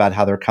rethink about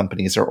how their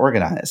companies are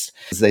organized.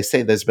 As they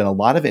say, there's been a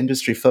lot of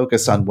industry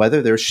focus on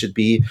whether there should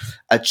be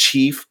a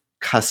chief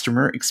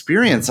customer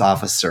experience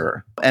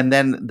officer. And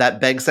then that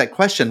begs that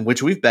question,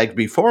 which we've begged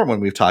before when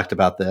we've talked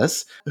about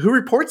this. Who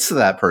reports to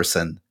that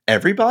person?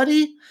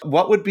 Everybody?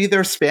 What would be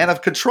their span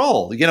of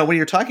control? When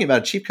you're talking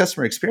about a chief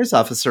customer experience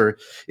officer,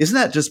 isn't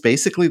that just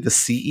basically the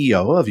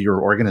CEO of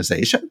your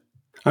organization?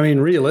 I mean,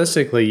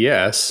 realistically,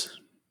 yes.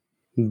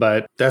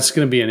 But that's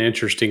going to be an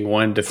interesting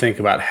one to think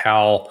about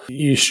how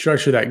you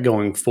structure that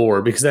going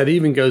forward, because that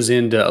even goes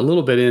into a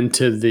little bit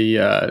into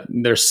the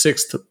their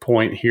sixth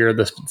point here,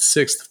 the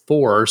sixth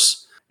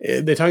force.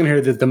 They're talking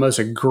here that the most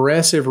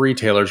aggressive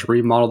retailers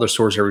remodel their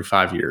stores every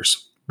 5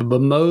 years,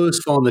 but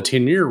most fall in the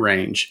 10-year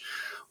range,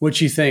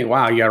 which you think,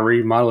 wow, you got to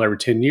remodel every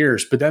 10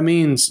 years. But that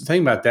means,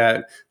 think about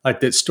that, like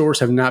that stores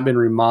have not been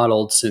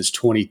remodeled since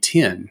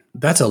 2010.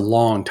 That's a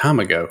long time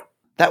ago.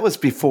 That was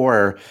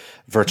before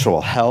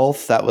virtual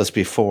health. That was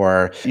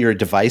before your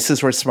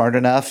devices were smart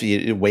enough,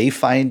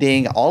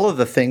 wayfinding, all of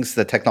the things,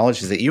 the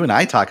technologies that you and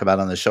I talk about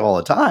on the show all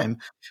the time.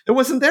 It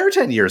wasn't there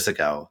 10 years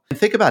ago. And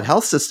think about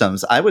health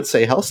systems. I would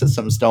say health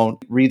systems don't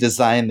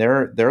redesign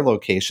their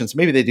locations.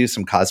 Maybe they do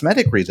some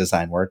cosmetic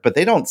redesign work, but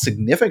they don't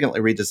significantly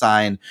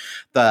redesign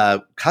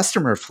the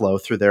customer flow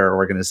through their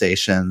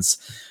organizations.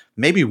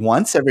 Maybe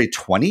once every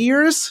 20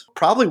 years.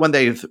 Probably when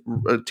they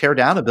tear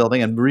down a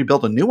building and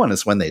rebuild a new one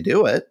is when they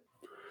do it.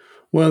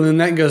 Well, then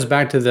that goes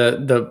back to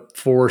the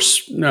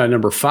force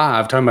number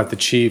 5, talking about the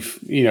chief,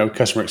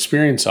 customer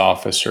experience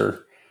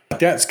officer.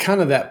 That's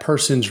kind of that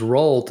person's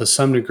role to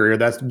some degree, or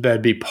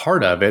that'd be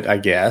part of it, I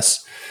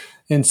guess.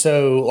 And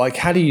so, like,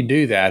 how do you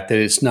do that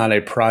it's not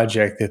a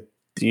project that,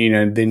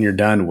 then you're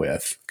done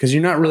with? Because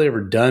you're not really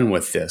ever done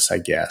with this, I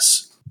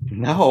guess.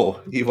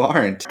 No, you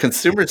aren't.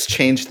 Consumers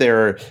change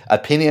their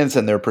opinions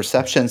and their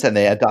perceptions, and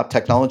they adopt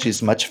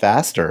technologies much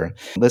faster.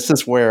 This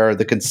is where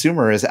the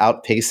consumer is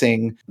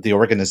outpacing the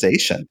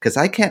organization, because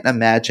I can't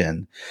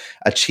imagine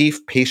a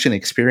chief patient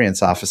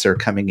experience officer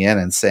coming in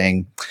and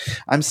saying,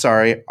 I'm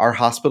sorry, our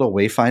hospital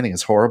wayfinding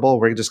is horrible.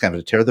 We're just going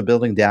to tear the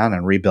building down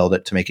and rebuild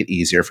it to make it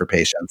easier for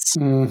patients.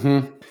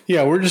 Mm-hmm.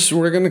 Yeah,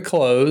 we're going to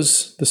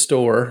close the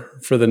store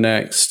for the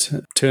next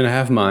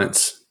 2.5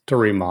 months to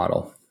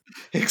remodel.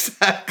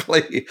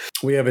 Exactly.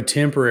 We have a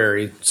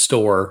temporary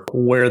store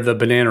where the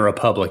Banana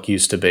Republic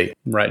used to be,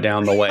 right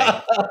down the way.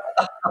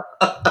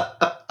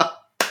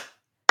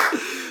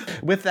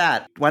 With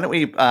that, why don't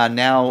we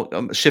now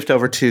shift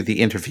over to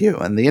the interview?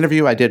 And the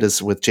interview I did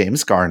is with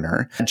James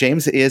Gardner.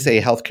 James is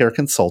a healthcare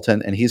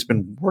consultant, and he's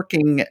been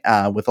working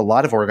with a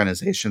lot of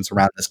organizations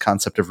around this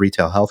concept of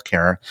retail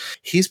healthcare.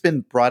 He's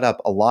been brought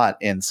up a lot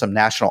in some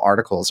national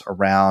articles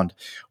around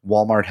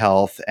Walmart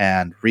Health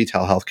and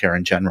retail healthcare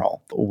in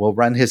general. We'll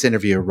run his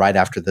interview right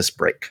after this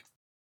break.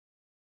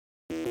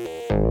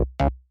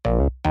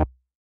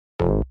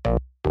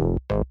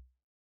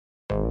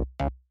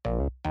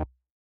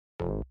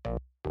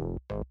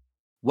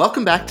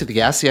 Welcome back to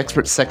the Ask the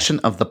Expert section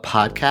of the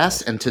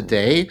podcast. And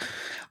today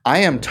I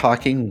am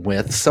talking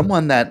with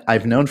someone that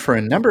I've known for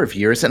a number of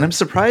years. And I'm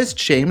surprised,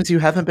 James, you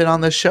haven't been on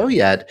the show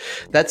yet.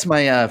 That's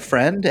my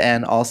friend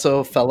and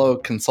also fellow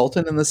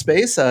consultant in the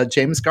space,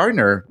 James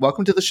Gardner.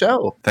 Welcome to the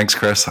show. Thanks,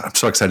 Chris. I'm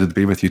so excited to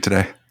be with you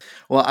today.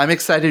 Well, I'm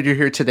excited you're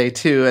here today,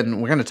 too,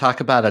 and we're going to talk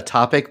about a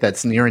topic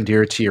that's near and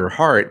dear to your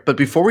heart. But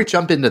before we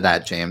jump into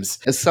that, James,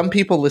 as some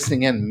people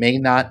listening in may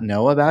not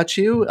know about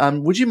you,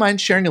 would you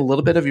mind sharing a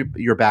little bit of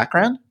your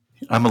background?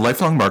 I'm a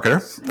lifelong marketer.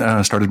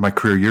 Started my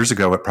career years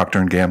ago at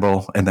Procter &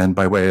 Gamble, and then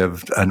by way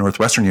of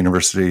Northwestern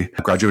University,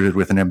 graduated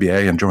with an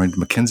MBA and joined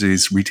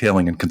McKinsey's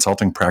retailing and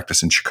consulting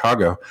practice in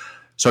Chicago.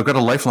 So I've got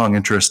a lifelong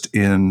interest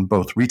in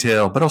both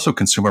retail, but also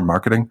consumer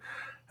marketing.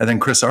 And then,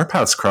 Chris, our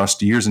paths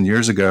crossed years and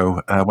years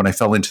ago when I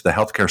fell into the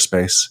healthcare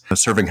space,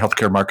 serving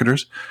healthcare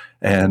marketers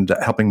and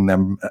helping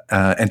them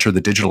enter the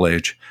digital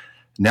age.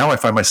 Now I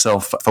find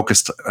myself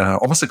focused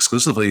almost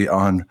exclusively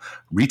on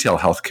retail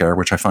healthcare,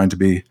 which I find to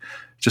be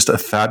just a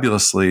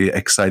fabulously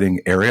exciting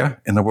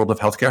area in the world of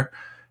healthcare.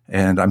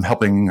 And I'm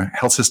helping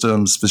health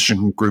systems,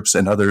 physician groups,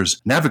 and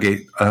others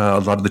navigate a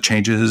lot of the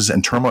changes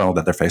and turmoil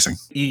that they're facing.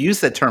 You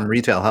use that term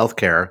retail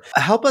healthcare.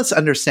 Help us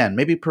understand,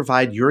 maybe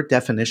provide your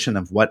definition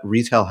of what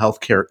retail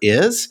healthcare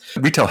is.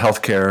 Retail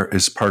healthcare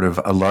is part of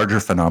a larger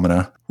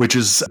phenomena, which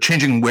is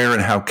changing where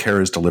and how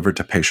care is delivered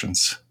to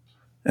patients.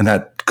 And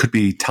that could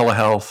be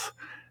telehealth,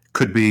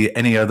 could be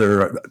any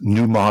other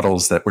new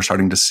models that we're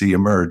starting to see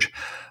emerge.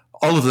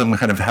 All of them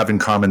kind of have in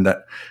common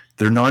that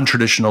they're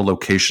non-traditional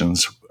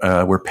locations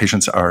where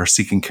patients are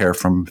seeking care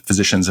from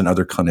physicians and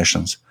other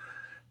clinicians.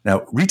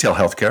 Now, retail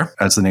healthcare,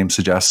 as the name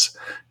suggests,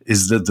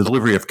 is the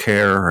delivery of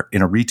care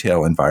in a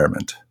retail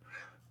environment,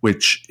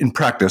 which in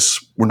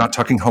practice, we're not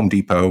talking Home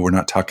Depot, we're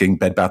not talking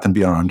Bed Bath &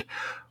 Beyond.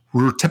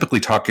 We're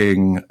typically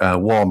talking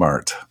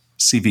Walmart,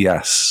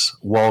 CVS,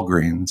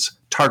 Walgreens,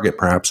 Target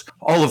perhaps,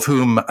 all of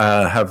whom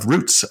have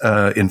roots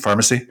in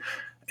pharmacy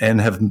and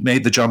have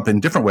made the jump in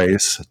different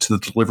ways to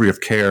the delivery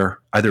of care,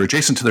 either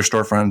adjacent to their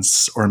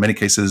storefronts or in many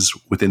cases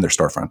within their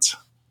storefronts.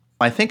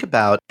 I think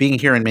about being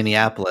here in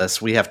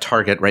Minneapolis, we have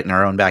Target right in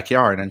our own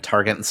backyard, and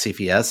Target and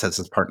CVS has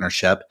this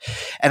partnership.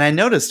 And I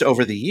noticed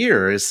over the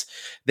years,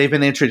 they've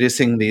been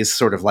introducing these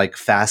sort of like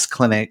fast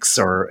clinics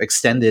or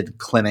extended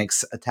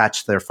clinics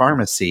attached to their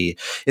pharmacy.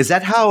 Is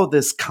that how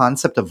this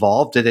concept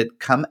evolved? Did it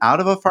come out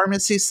of a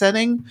pharmacy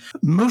setting?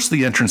 Most of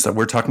the entrants that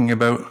we're talking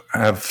about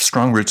have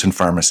strong roots in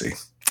pharmacy.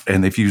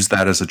 And they've used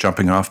that as a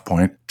jumping off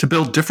point to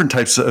build different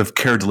types of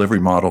care delivery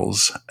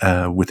models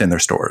within their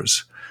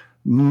stores.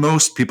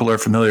 Most people are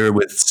familiar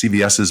with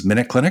CVS's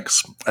Minute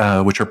Clinics,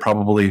 which are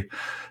probably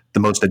the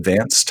most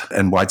advanced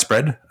and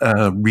widespread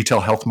retail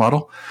health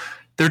model.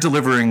 They're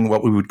delivering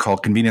what we would call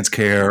convenience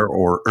care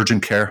or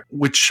urgent care,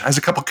 which has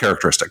a couple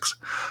characteristics.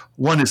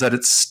 One is that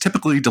it's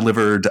typically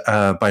delivered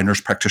by a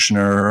nurse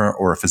practitioner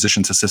or a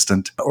physician's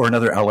assistant or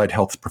another allied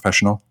health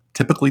professional,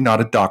 typically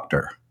not a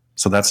doctor.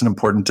 So that's an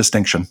important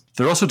distinction.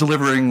 They're also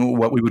delivering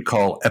what we would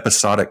call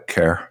episodic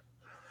care,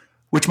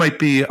 which might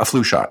be a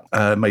flu shot.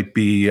 It might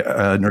be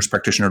a nurse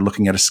practitioner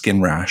looking at a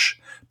skin rash.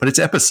 But it's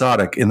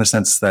episodic in the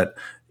sense that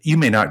you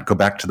may not go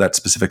back to that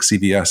specific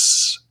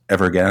CVS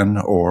ever again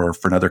or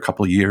for another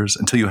couple of years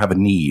until you have a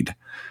need.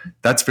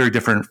 That's very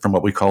different from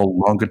what we call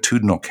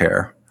longitudinal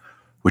care,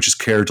 which is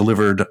care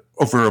delivered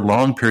over a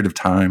long period of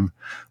time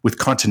with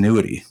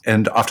continuity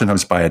and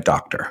oftentimes by a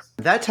doctor.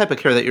 That type of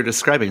care that you're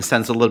describing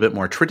sounds a little bit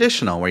more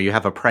traditional, where you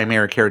have a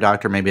primary care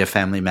doctor, maybe a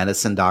family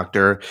medicine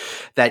doctor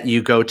that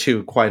you go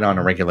to quite on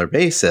a regular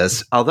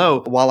basis.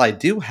 Although, while I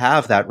do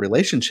have that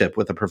relationship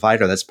with a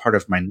provider that's part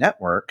of my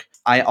network,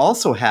 I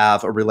also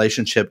have a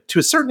relationship to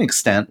a certain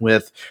extent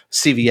with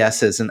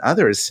CVS's and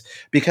others,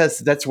 because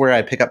that's where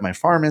I pick up my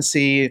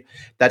pharmacy.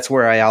 That's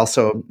where I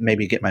also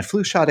maybe get my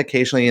flu shot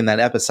occasionally, in that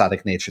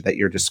episodic nature that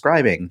you're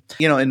describing.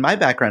 In my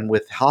background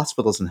with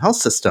hospitals and health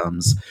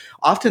systems,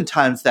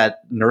 oftentimes that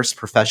nurse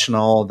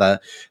professional,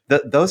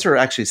 those are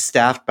actually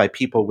staffed by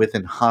people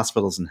within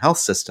hospitals and health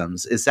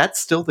systems. Is that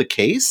still the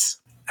case?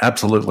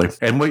 Absolutely.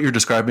 And what you're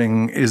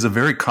describing is a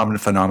very common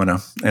phenomena,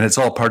 and it's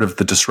all part of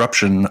the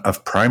disruption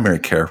of primary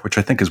care, which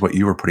I think is what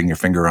you were putting your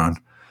finger on.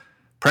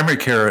 Primary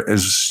care,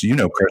 as you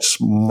know,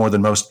 Chris, more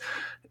than most,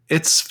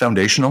 it's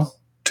foundational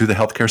to the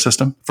healthcare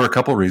system for a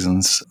couple of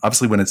reasons.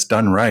 Obviously, when it's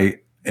done right,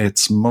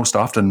 it's most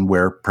often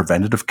where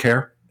preventative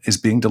care is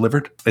being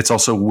delivered. It's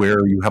also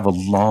where you have a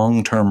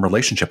long-term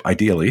relationship,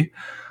 ideally,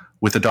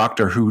 with a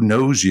doctor who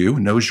knows you,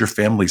 knows your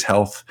family's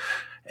health,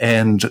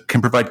 and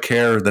can provide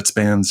care that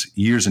spans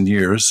years and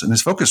years and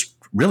is focused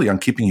really on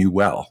keeping you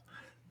well.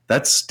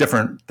 That's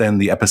different than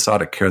the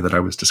episodic care that I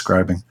was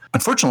describing.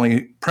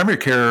 Unfortunately, primary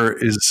care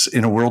is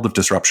in a world of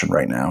disruption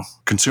right now.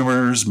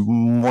 Consumers,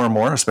 more and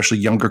more, especially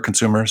younger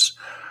consumers,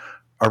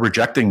 are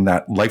rejecting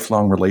that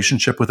lifelong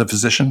relationship with a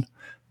physician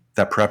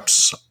that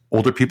perhaps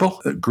older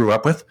people grew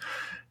up with.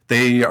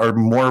 They are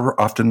more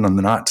often than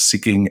not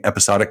seeking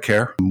episodic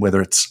care,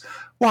 whether it's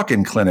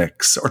walk-in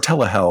clinics or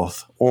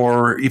telehealth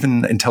or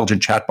even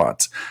intelligent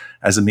chatbots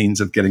as a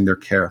means of getting their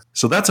care.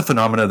 So that's a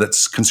phenomena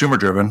that's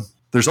consumer-driven.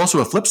 There's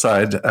also a flip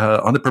side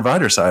on the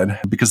provider side,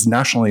 because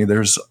nationally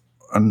there's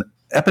an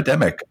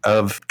epidemic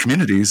of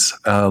communities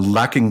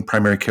lacking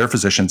primary care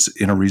physicians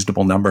in a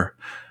reasonable number.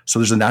 So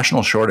there's a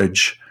national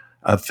shortage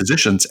of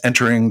physicians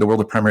entering the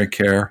world of primary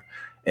care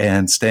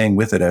and staying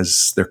with it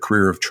as their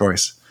career of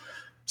choice.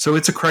 So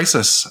it's a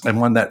crisis,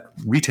 and one that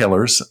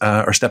retailers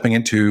are stepping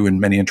into in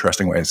many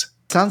interesting ways.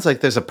 Sounds like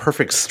there's a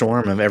perfect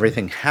storm of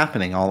everything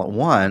happening all at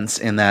once,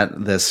 in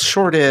that this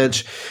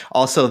shortage,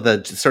 also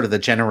the sort of the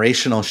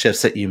generational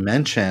shifts that you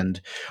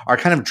mentioned, are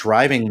kind of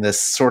driving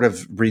this sort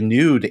of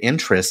renewed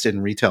interest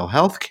in retail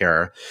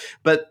healthcare.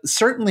 But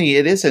certainly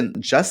it isn't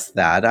just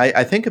that.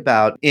 I think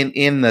about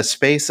in the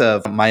space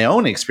of my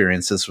own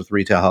experiences with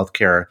retail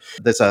healthcare,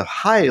 there's a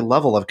high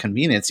level of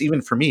convenience,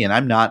 even for me, and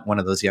I'm not one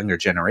of those younger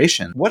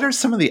generation. What are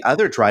some of the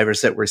other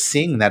drivers that we're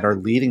seeing that are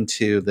leading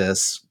to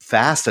this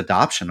fast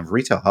adoption of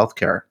retail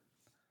healthcare?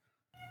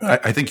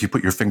 I think you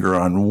put your finger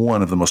on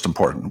one of the most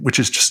important, which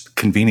is just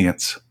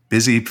convenience.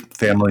 Busy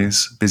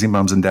families, busy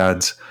moms and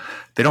dads,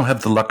 they don't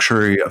have the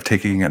luxury of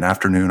taking an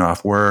afternoon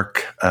off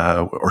work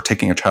or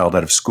taking a child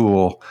out of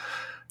school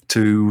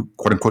to,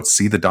 quote unquote,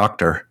 see the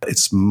doctor.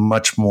 It's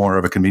much more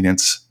of a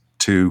convenience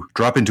to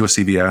drop into a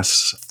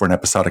CVS for an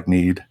episodic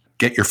need,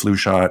 get your flu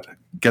shot,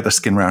 get the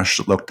skin rash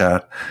looked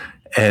at,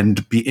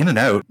 and be in and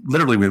out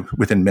literally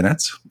within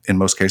minutes in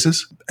most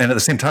cases. And at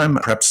the same time,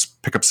 perhaps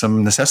pick up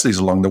some necessities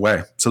along the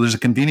way. So there's a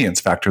convenience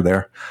factor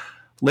there.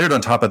 Layered on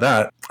top of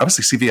that,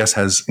 obviously CVS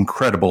has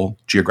incredible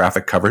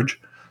geographic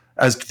coverage,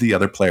 as do the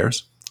other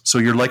players. So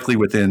you're likely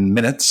within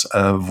minutes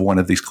of one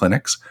of these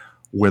clinics,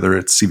 whether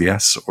it's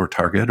CVS or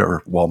Target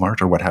or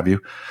Walmart or what have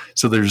you.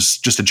 So there's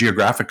just a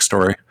geographic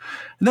story.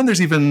 And then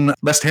there's even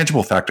less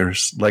tangible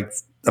factors like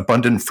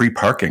abundant free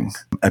parking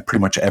at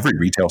pretty much every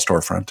retail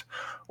storefront,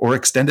 or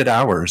extended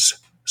hours,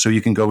 so you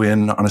can go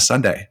in on a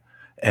Sunday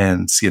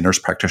and see a nurse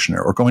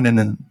practitioner, or going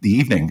in the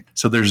evening.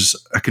 So there's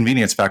a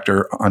convenience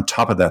factor on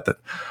top of that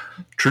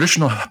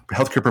traditional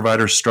healthcare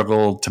providers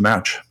struggle to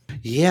match.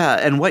 Yeah,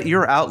 and what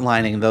you're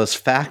outlining, those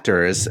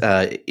factors,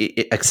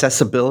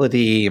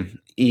 accessibility,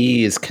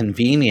 ease,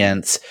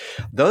 convenience,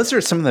 those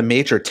are some of the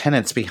major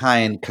tenets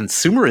behind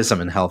consumerism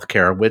in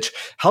healthcare, which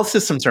health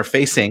systems are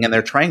facing, and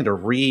they're trying to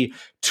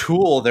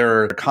retool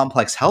their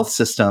complex health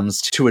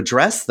systems to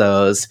address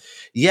those.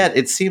 Yet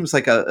it seems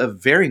like a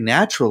very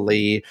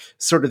naturally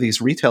sort of these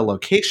retail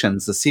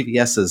locations, the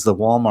CVSs, the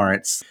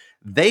Walmarts,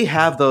 they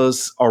have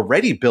those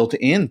already built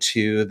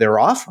into their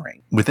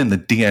offering. Within the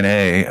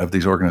DNA of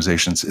these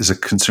organizations is a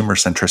consumer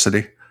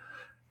centricity,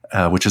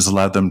 which has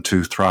allowed them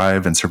to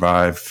thrive and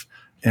survive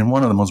in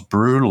one of the most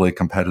brutally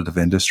competitive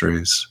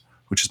industries,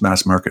 which is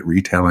mass market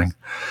retailing.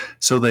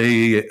 So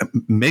they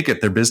make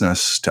it their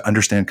business to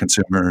understand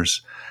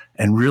consumers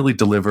and really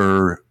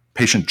deliver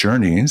patient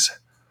journeys,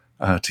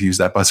 to use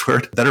that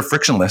buzzword, that are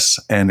frictionless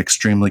and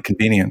extremely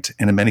convenient,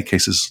 and in many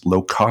cases,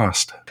 low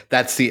cost.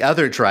 That's the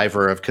other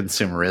driver of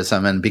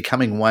consumerism and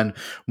becoming one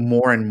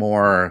more and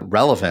more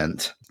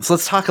relevant. So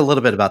let's talk a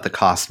little bit about the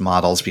cost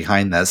models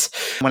behind this.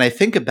 When I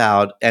think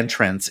about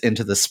entrance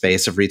into the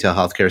space of retail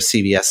healthcare,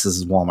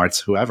 CVS's, Walmart's,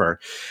 whoever,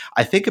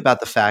 I think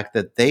about the fact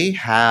that they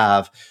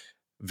have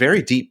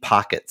very deep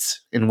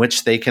pockets in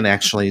which they can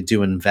actually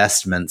do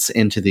investments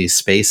into these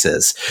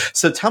spaces.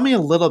 So tell me a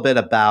little bit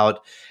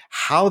about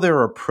how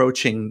they're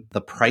approaching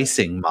the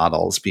pricing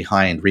models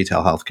behind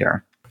retail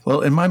healthcare.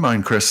 Well, in my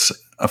mind, Chris,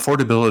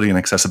 affordability and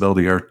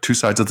accessibility are two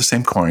sides of the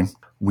same coin.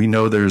 We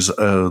know there's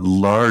a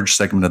large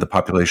segment of the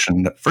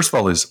population that, first of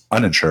all, is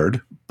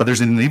uninsured, but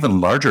there's an even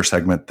larger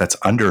segment that's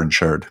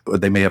underinsured.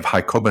 They may have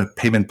high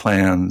payment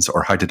plans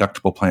or high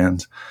deductible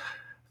plans,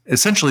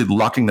 essentially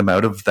locking them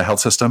out of the health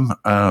system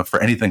for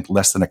anything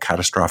less than a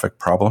catastrophic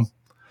problem.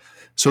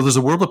 So there's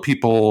a world of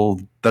people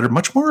that are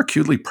much more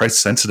acutely price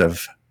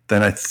sensitive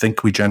than I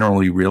think we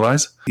generally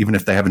realize. Even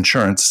if they have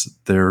insurance,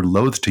 they're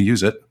loath to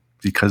use it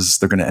because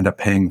they're going to end up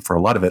paying for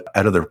a lot of it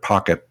out of their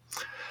pocket.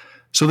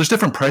 So there's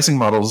different pricing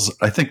models.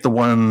 I think the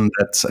one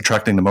that's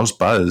attracting the most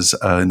buzz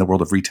in the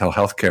world of retail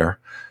healthcare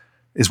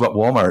is what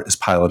Walmart is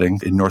piloting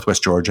in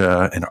Northwest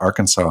Georgia and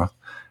Arkansas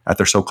at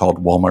their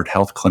so-called Walmart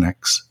Health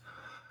Clinics,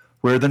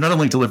 where they're not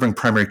only delivering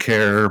primary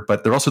care,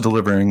 but they're also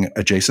delivering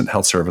adjacent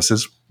health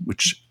services,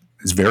 which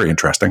is very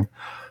interesting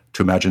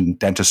to imagine: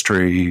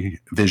 dentistry,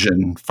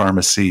 vision,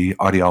 pharmacy,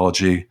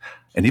 audiology,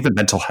 and even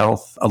mental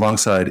health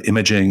alongside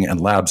imaging and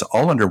labs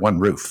all under one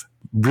roof.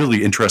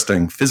 Really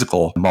interesting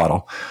physical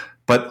model.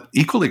 But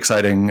equally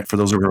exciting for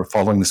those who are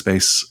following the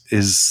space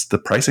is the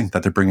pricing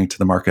that they're bringing to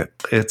the market.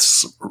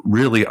 It's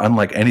really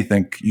unlike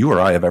anything you or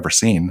I have ever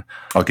seen.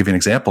 I'll give you an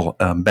example.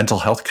 Mental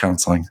health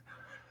counseling,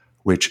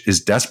 which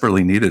is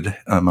desperately needed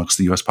amongst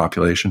the U.S.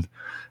 population.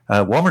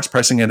 Walmart's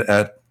pricing it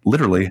at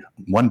literally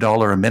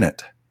 $1 a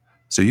minute.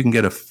 So you can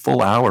get a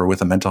full hour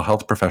with a mental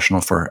health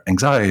professional for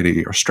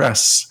anxiety or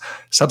stress,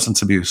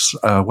 substance abuse,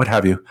 what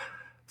have you,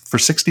 for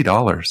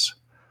 $60,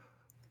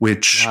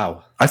 which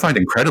Wow. I find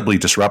incredibly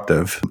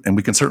disruptive. And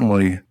we can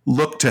certainly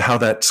look to how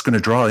that's going to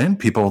draw in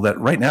people that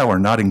right now are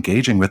not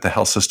engaging with the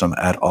health system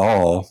at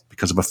all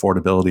because of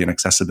affordability and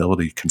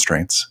accessibility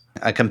constraints.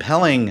 A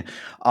compelling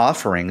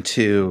offering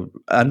to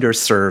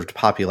underserved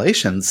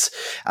populations.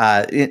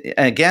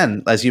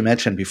 Again, as you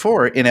mentioned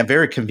before, in a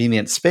very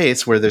convenient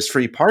space where there's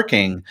free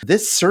parking,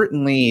 this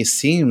certainly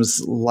seems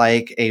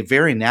like a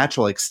very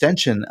natural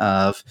extension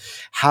of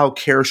how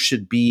care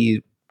should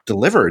be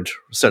delivered,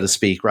 so to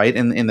speak, right,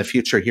 in the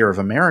future here of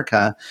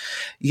America.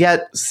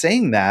 Yet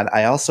saying that,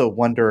 I also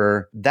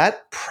wonder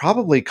that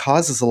probably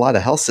causes a lot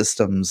of health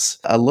systems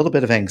a little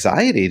bit of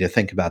anxiety to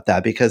think about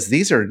that, because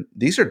these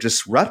are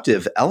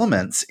disruptive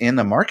elements in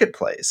the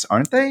marketplace,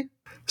 aren't they?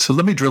 So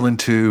let me drill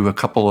into a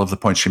couple of the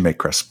points you make,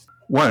 Chris.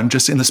 One,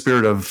 just in the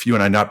spirit of you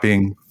and I not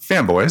being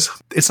fanboys,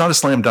 it's not a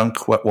slam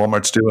dunk what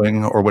Walmart's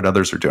doing or what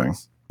others are doing.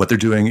 What they're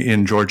doing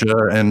in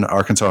Georgia and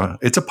Arkansas,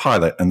 it's a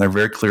pilot, and they're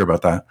very clear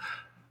about that.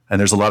 And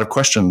there's a lot of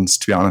questions,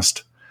 to be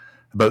honest,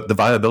 about the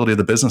viability of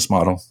the business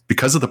model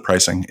because of the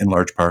pricing in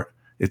large part.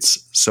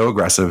 It's so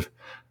aggressive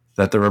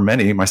that there are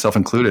many, myself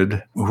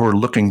included, who are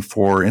looking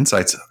for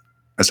insights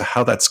as to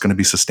how that's going to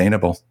be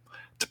sustainable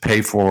to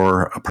pay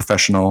for a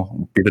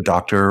professional, be it a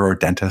doctor or a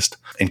dentist,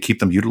 and keep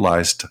them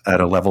utilized at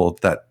a level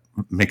that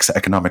makes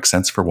economic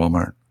sense for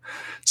Walmart.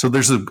 So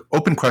there's an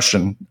open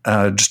question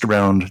just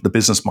around the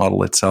business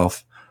model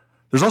itself.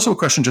 There's also a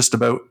question just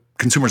about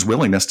consumers'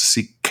 willingness to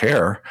seek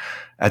care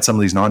at some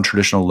of these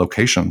non-traditional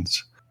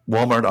locations.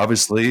 Walmart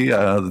obviously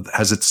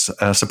has its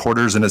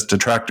supporters and its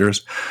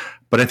detractors,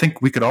 but I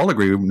think we could all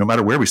agree, no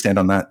matter where we stand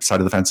on that side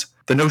of the fence,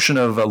 the notion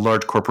of a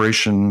large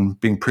corporation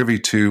being privy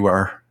to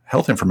our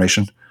health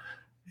information,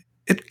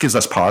 it gives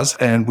us pause,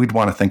 and we'd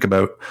want to think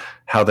about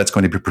how that's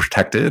going to be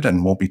protected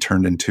and won't be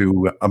turned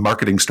into a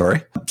marketing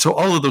story. So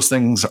all of those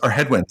things are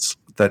headwinds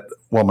that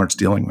Walmart's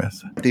dealing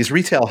with. These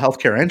retail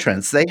healthcare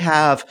entrants, they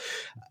have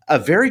a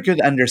very good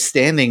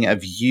understanding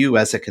of you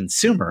as a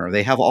consumer.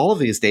 They have all of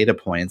these data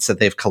points that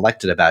they've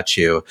collected about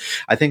you.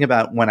 I think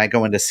about when I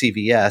go into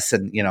CVS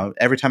and,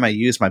 every time I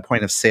use my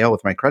point of sale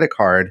with my credit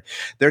card,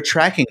 they're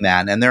tracking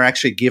that, and they're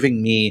actually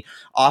giving me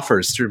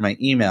offers through my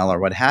email or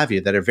what have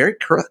you that are very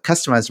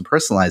customized and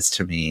personalized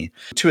to me.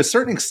 To a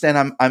certain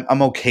extent,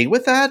 I'm okay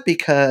with that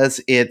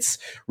because it's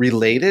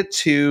related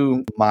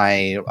to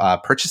my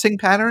purchasing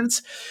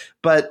patterns.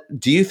 But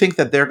do you think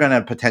that they're going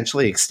to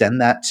potentially extend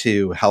that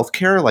to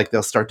healthcare? Like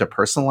they'll start to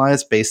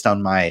personalize based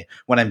on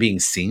what I'm being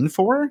seen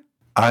for?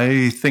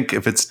 I think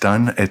if it's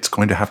done, it's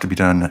going to have to be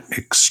done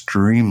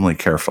extremely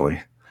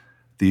carefully.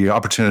 The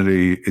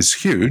opportunity is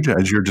huge,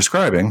 as you're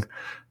describing,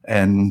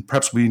 and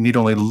perhaps we need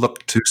only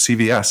look to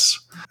CVS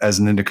as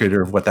an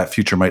indicator of what that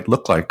future might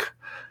look like.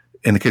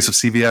 In the case of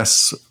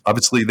CVS,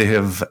 obviously they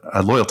have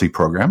a loyalty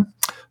program.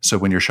 So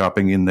when you're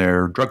shopping in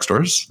their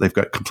drugstores, they've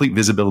got complete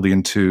visibility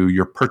into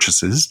your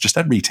purchases just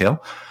at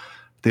retail.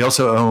 They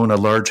also own a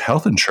large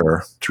health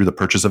insurer through the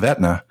purchase of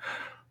Aetna.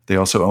 They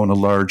also own a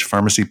large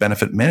pharmacy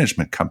benefit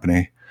management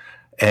company.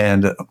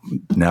 And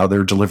now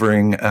they're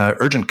delivering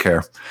urgent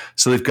care.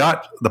 So they've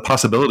got the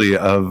possibility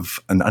of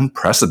an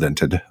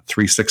unprecedented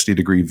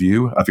 360-degree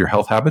view of your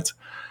health habits.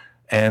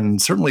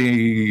 And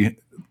certainly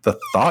the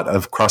thought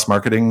of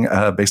cross-marketing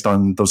based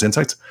on those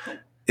insights,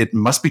 it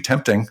must be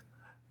tempting.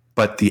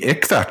 But the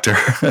ick factor,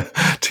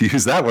 to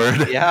use that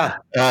word,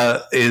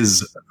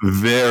 is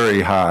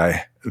very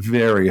high.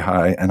 very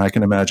high. And I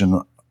can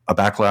imagine a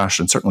backlash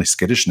and certainly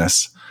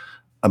skittishness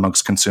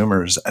amongst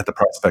consumers at the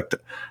prospect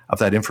of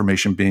that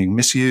information being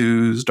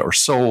misused or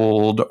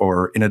sold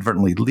or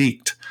inadvertently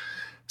leaked.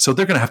 So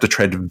they're going to have to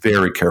tread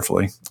very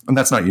carefully. And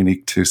that's not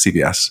unique to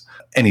CVS.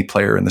 Any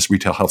player in this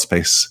retail health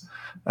space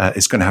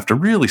is going to have to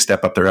really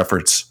step up their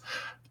efforts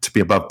to be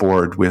above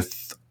board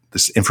with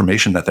this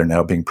information that they're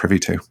now being privy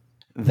to.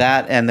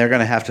 That, and they're going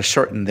to have to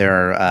shorten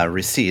their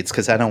receipts,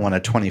 because I don't want a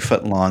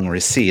 20-foot long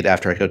receipt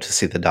after I go to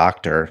see the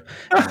doctor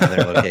in one of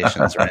their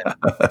locations,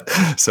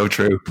 right? So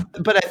true.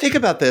 But I think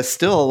about this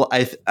still,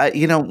 I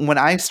when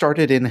I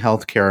started in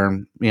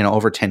healthcare,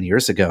 over 10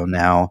 years ago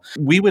now,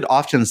 we would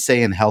often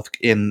say in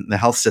the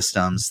health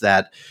systems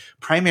that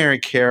primary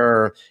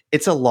care,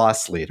 it's a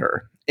loss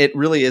leader. It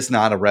really is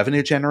not a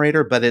revenue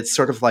generator, but it's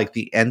sort of like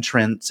the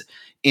entrance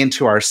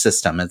into our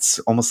system. It's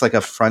almost like a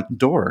front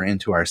door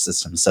into our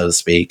system, so to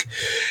speak.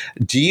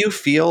 Do you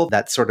feel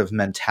that sort of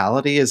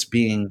mentality is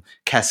being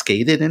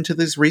cascaded into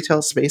these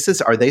retail spaces?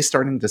 Are they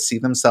starting to see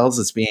themselves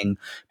as being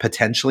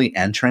potentially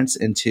entrants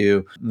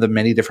into the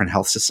many different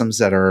health systems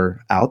that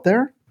are out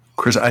there?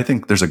 Chris, I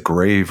think there's a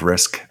grave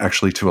risk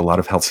actually to a lot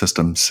of health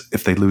systems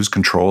if they lose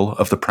control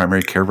of the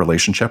primary care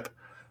relationship,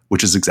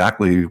 which is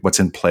exactly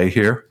what's in play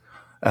here.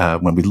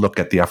 When we look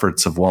at the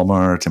efforts of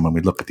Walmart and when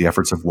we look at the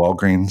efforts of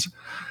Walgreens,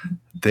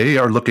 they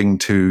are looking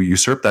to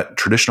usurp that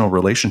traditional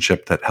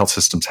relationship that health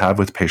systems have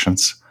with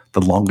patients, the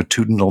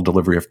longitudinal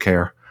delivery of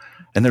care.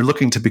 And they're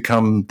looking to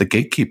become the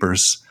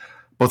gatekeepers,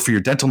 both for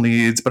your dental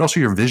needs, but also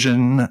your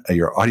vision,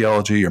 your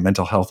audiology, your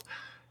mental health,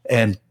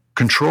 and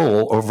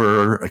control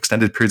over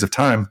extended periods of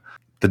time,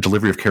 the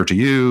delivery of care to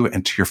you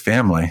and to your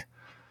family.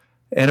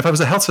 And if I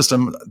was a health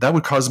system, that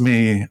would cause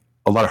me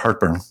a lot of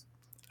heartburn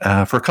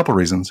for a couple of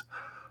reasons.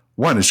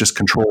 One is just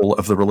control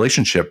of the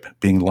relationship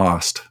being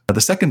lost.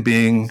 The second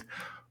being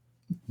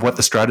what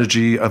the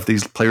strategy of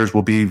these players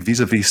will be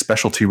vis-a-vis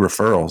specialty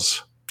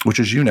referrals, which,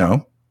 as you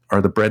know,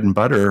 are the bread and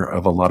butter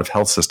of a lot of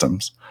health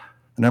systems.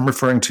 And I'm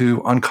referring to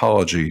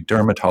oncology,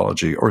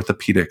 dermatology,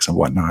 orthopedics, and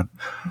whatnot,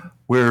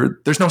 where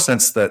there's no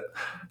sense that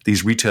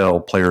these retail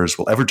players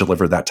will ever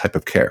deliver that type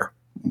of care.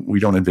 We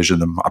don't envision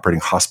them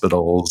operating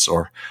hospitals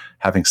or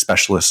having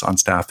specialists on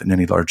staff in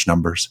any large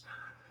numbers.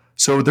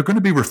 So they're going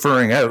to be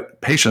referring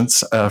out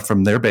patients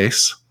from their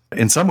base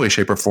in some way,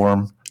 shape, or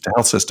form to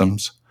health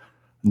systems.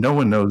 No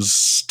one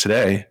knows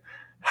today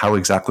how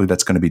exactly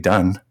that's going to be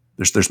done.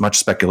 There's much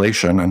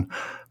speculation, and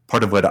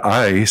part of what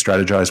I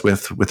strategize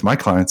with my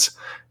clients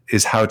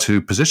is how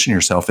to position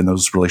yourself in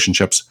those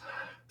relationships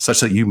such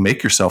that you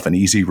make yourself an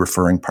easy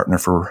referring partner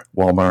for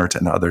Walmart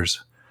and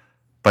others.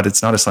 But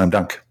it's not a slam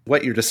dunk.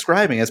 What you're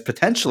describing is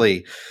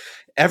potentially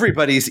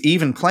everybody's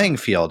even playing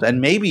field,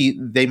 and maybe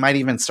they might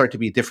even start to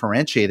be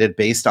differentiated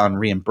based on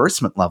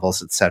reimbursement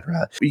levels, et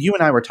cetera. You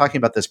and I were talking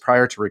about this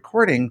prior to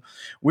recording.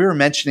 We were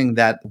mentioning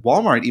that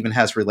Walmart even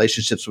has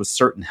relationships with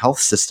certain health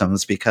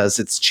systems because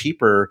it's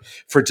cheaper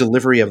for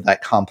delivery of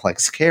that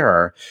complex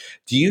care.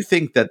 Do you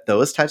think that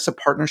those types of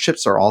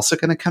partnerships are also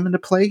going to come into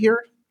play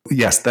here?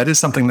 Yes, that is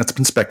something that's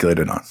been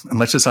speculated on. And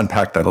let's just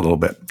unpack that a little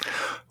bit.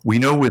 We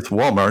know with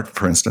Walmart,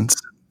 for instance,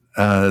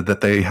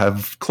 that they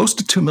have close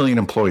to 2 million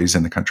employees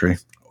in the country,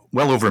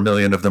 well over 1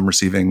 million of them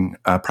receiving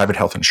private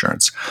health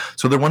insurance.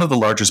 So they're one of the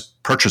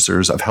largest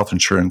purchasers of health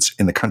insurance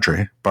in the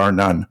country, bar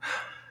none.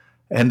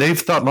 And they've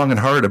thought long and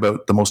hard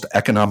about the most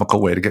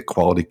economical way to get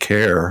quality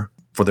care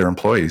for their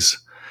employees.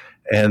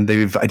 And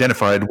they've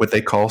identified what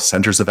they call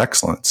centers of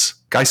excellence.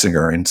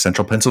 Geisinger in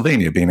central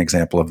Pennsylvania being an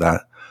example of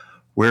that,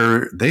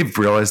 where they've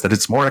realized that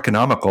it's more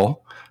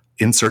economical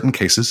in certain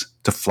cases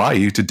to fly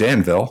you to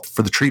Danville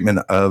for the treatment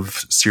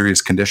of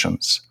serious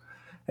conditions.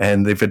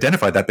 And they've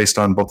identified that based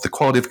on both the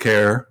quality of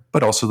care,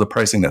 but also the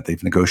pricing that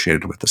they've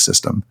negotiated with the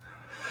system.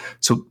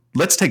 So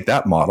let's take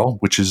that model,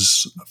 which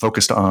is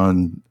focused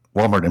on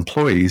Walmart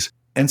employees,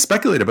 and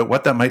speculate about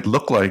what that might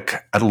look like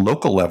at a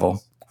local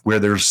level, where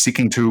they're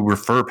seeking to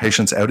refer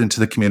patients out into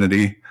the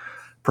community,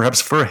 perhaps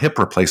for a hip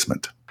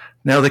replacement.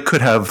 Now, they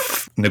could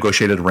have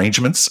negotiated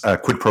arrangements,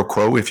 quid pro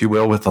quo, if you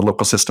will, with the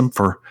local system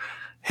for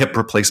hip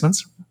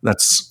replacements.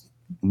 That's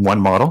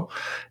one model.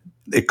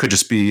 It could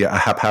just be a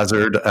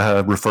haphazard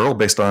referral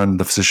based on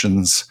the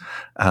physician's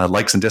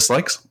likes and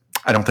dislikes.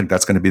 I don't think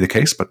that's going to be the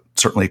case, but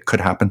certainly it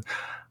could happen.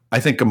 I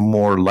think a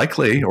more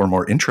likely or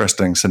more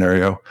interesting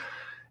scenario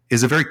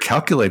is a very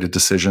calculated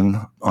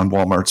decision on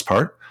Walmart's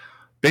part,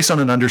 based on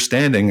an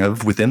understanding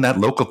of within that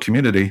local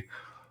community,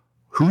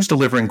 who's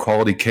delivering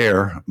quality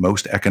care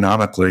most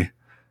economically,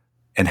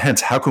 and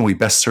hence how can we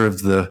best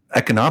serve the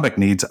economic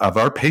needs of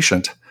our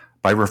patient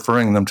by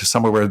referring them to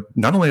somewhere where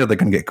not only are they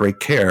going to get great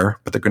care,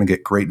 but they're going to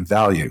get great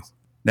value.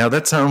 Now,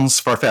 that sounds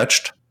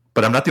far-fetched,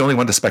 but I'm not the only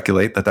one to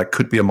speculate that that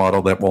could be a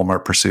model that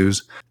Walmart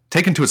pursues.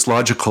 Taken to its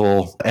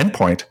logical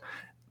endpoint,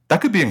 that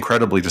could be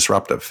incredibly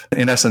disruptive.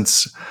 In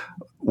essence,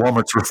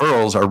 Walmart's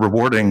referrals are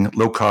rewarding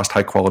low-cost,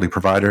 high-quality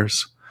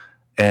providers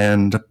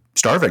and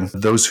starving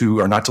those who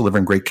are not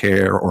delivering great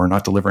care or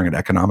not delivering it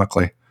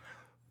economically.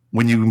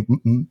 When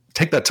you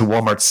take that to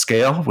Walmart's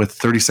scale with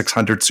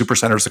 3,600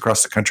 supercenters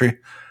across the country,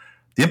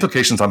 The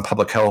implications on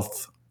public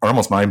health are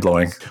almost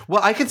mind-blowing.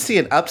 Well, I could see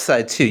an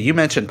upside too. You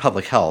mentioned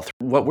public health.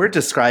 What we're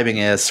describing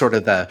is sort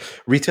of the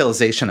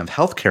retailization of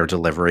healthcare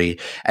delivery.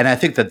 And I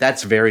think that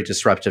that's very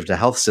disruptive to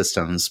health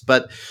systems.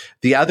 But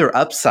the other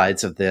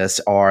upsides of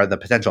this are the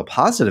potential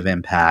positive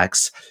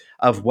impacts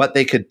of what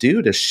they could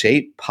do to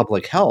shape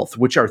public health,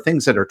 which are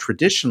things that are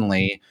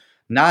traditionally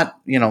not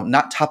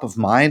top of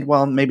mind.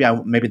 Well, maybe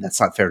that's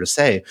not fair to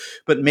say,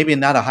 but maybe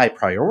not a high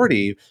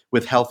priority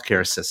with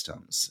healthcare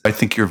systems. I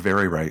think you're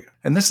very right.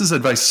 And this is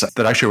advice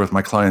that I share with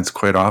my clients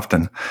quite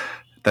often,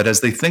 that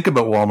as they think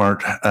about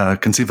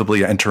Walmart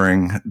conceivably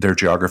entering their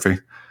geography,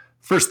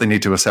 first they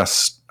need to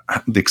assess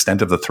the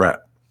extent of the threat.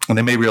 And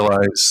they may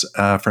realize,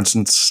 for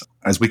instance,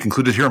 as we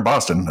concluded here in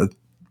Boston,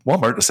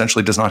 Walmart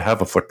essentially does not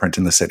have a footprint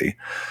in the city.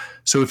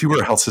 So if you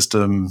were a health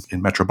system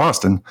in Metro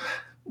Boston,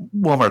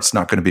 Walmart's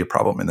not going to be a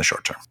problem in the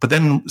short term. But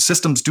then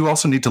systems do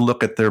also need to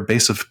look at their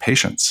base of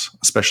patients,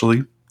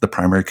 especially the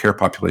primary care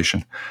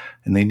population.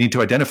 And they need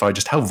to identify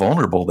just how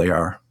vulnerable they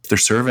are. If they're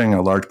serving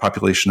a large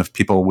population of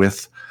people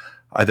with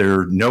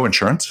either no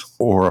insurance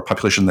or a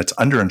population that's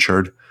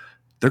underinsured,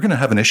 they're going to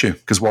have an issue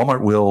because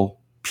Walmart will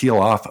peel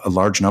off a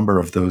large number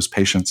of those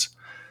patients.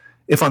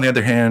 If, on the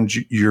other hand,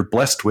 you're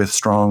blessed with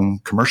strong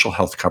commercial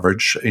health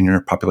coverage in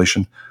your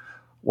population,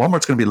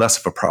 Walmart's going to be less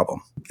of a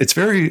problem. It's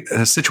very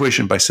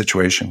situation by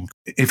situation.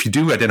 If you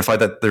do identify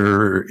that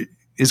there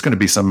is going to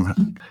be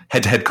some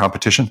head-to-head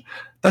competition,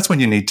 that's when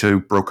you need to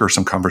broker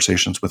some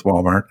conversations with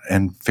Walmart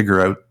and figure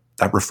out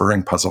that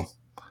referring puzzle.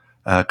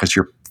 Because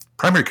your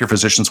primary care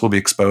physicians will be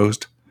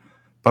exposed,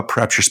 but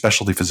perhaps your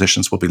specialty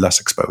physicians will be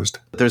less exposed.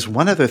 There's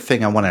one other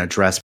thing I want to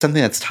address,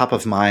 something that's top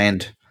of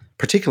mind,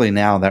 particularly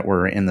now that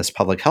we're in this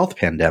public health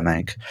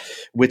pandemic,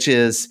 which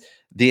is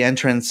the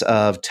entrance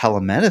of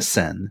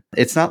telemedicine.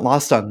 It's not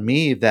lost on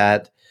me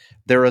that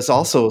there is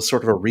also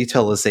sort of a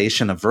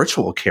retailization of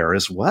virtual care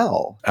as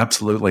well.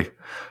 Absolutely.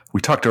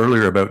 We talked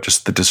earlier about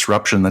just the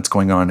disruption that's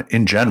going on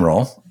in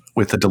general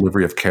with the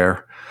delivery of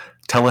care.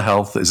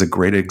 Telehealth is a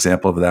great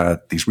example of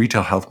that. These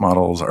retail health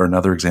models are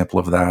another example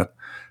of that.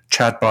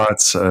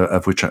 Chatbots,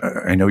 of which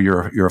I know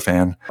you're a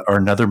fan, are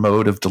another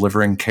mode of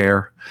delivering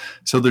care.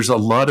 So there's a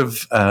lot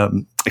of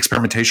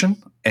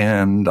experimentation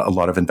and a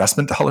lot of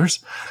investment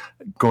dollars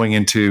going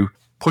into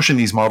pushing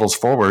these models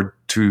forward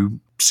to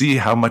see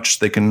how much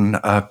they can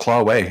claw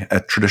away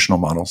at traditional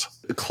models.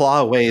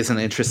 Claw away is an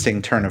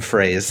interesting turn of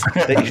phrase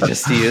that you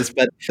just used,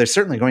 but there's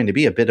certainly going to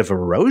be a bit of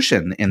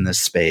erosion in this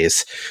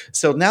space.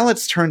 So now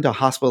let's turn to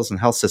hospitals and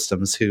health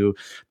systems who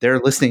they're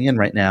listening in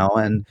right now,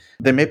 and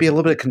they may be a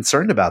little bit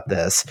concerned about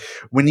this.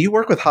 When you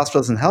work with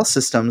hospitals and health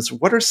systems,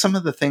 what are some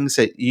of the things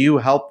that you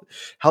help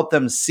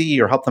them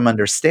see or help them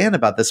understand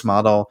about this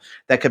model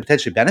that could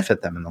potentially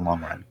benefit them in the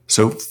long run?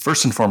 So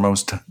first and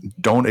foremost,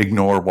 don't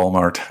ignore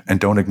Walmart and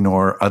don't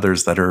ignore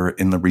others that are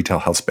in the retail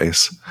health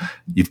space.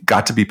 You've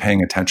got to be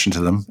paying attention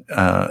to them,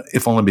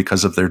 if only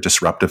because of their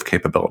disruptive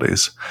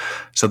capabilities.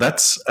 So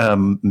that's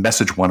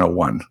message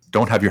 101.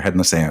 Don't have your head in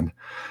the sand.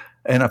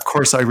 And of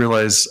course, I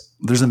realize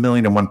there's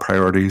 1,000,001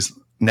 priorities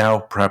now,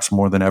 perhaps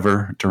more than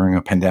ever during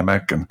a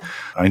pandemic. And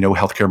I know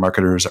healthcare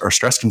marketers are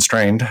stressed and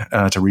strained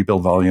to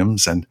rebuild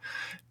volumes and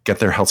get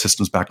their health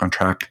systems back on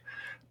track.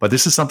 But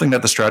this is something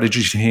that the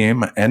strategy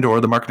team and or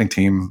the marketing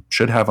team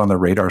should have on their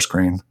radar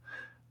screen,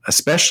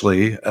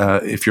 especially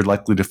if you're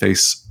likely to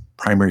face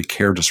primary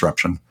care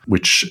disruption,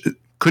 which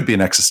could be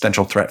an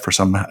existential threat for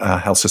some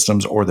health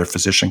systems or their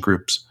physician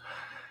groups.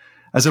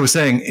 As I was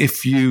saying,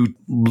 if you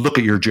look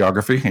at your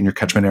geography and your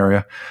catchment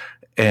area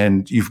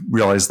and you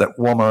realize that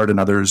Walmart and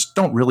others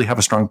don't really have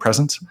a strong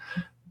presence,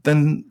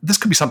 then this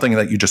could be something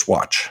that you just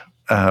watch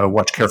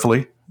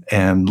carefully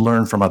and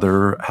learn from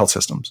other health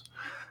systems.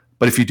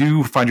 But if you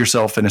do find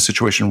yourself in a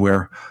situation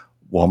where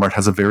Walmart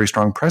has a very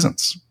strong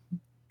presence,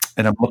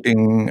 and I'm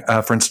looking,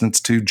 for instance,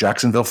 to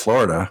Jacksonville,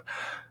 Florida,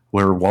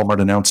 where Walmart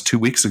announced 2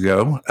 weeks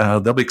ago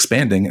they'll be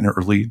expanding in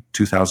early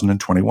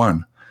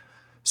 2021.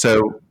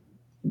 So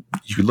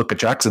you look at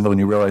Jacksonville and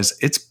you realize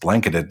it's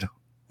blanketed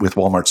with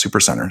Walmart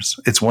supercenters.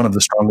 It's one of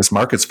the strongest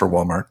markets for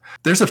Walmart.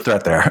 There's a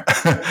threat there.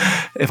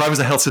 If I was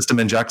a health system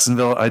in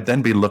Jacksonville, I'd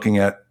then be looking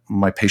at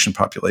my patient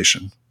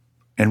population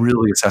and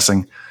really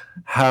assessing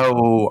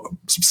how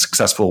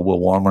successful will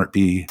Walmart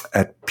be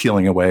at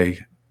peeling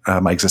away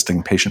my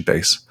existing patient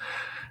base.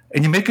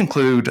 And you may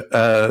conclude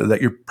that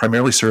you're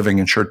primarily serving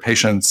insured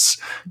patients.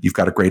 You've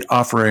got a great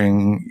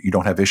offering. You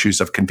don't have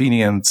issues of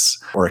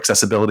convenience or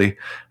accessibility.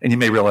 And you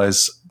may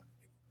realize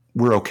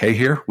we're okay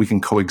here. We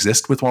can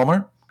coexist with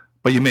Walmart.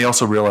 But you may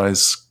also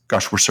realize,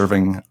 gosh, we're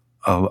serving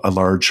a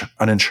large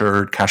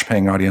uninsured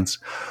cash-paying audience.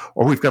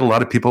 Or we've got a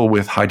lot of people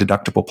with high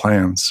deductible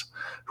plans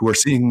who are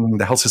seeing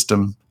the health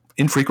system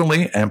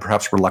infrequently and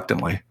perhaps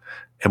reluctantly.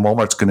 And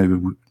Walmart's going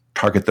to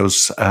target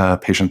those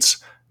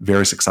patients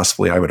very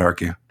successfully, I would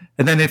argue.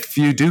 And then if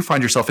you do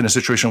find yourself in a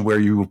situation where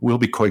you will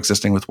be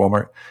coexisting with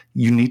Walmart,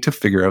 you need to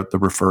figure out the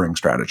referring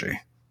strategy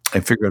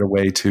and figure out a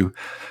way to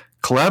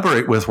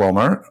collaborate with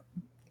Walmart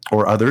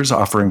or others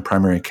offering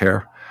primary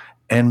care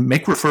and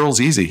make referrals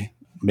easy.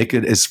 make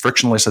it as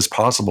frictionless as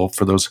possible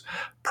for those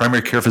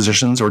primary care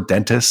physicians or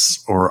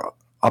dentists or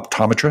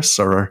optometrists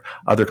or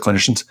other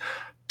clinicians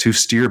to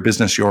steer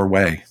business your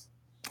way.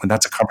 And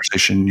that's a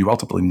conversation you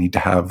ultimately need to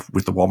have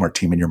with the Walmart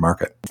team in your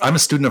market. I'm a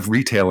student of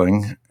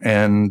retailing,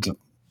 and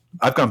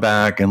I've gone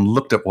back and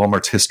looked at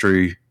Walmart's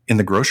history in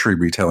the grocery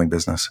retailing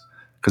business,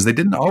 because they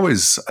didn't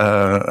always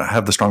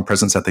have the strong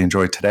presence that they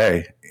enjoy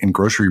today in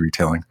grocery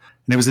retailing.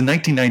 And it was in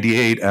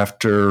 1998,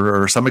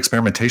 after some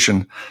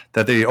experimentation,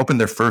 that they opened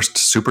their first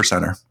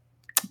supercenter,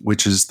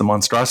 which is the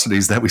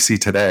monstrosities that we see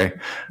today,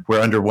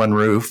 where under one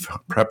roof,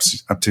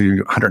 perhaps up to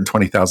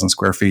 120,000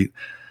 square feet,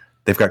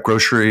 they've got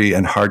grocery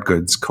and hard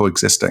goods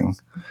coexisting.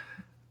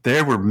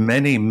 There were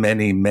many,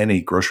 many,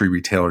 many grocery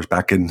retailers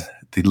back in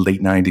the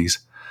late 90s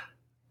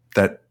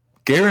that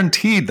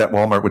guaranteed that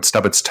Walmart would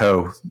stub its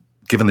toe,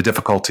 given the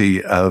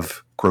difficulty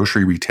of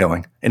grocery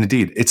retailing. And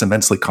indeed, it's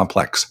immensely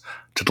complex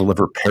to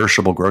deliver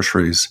perishable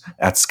groceries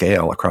at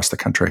scale across the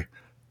country.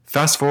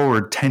 Fast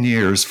forward 10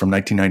 years from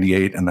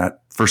 1998 and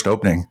that first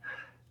opening,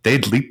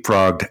 they'd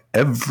leapfrogged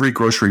every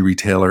grocery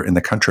retailer in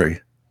the country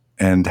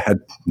and had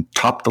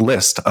topped the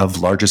list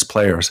of largest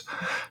players.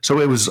 So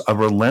it was a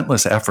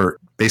relentless effort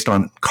based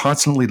on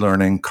constantly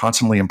learning,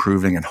 constantly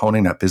improving, and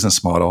honing that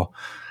business model,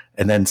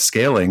 and then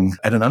scaling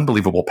at an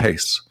unbelievable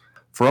pace.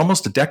 For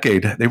almost a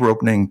decade, they were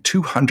opening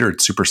 200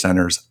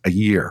 supercenters a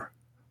year,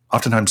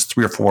 oftentimes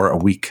 3 or 4 a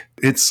week.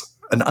 It's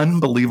an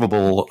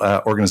unbelievable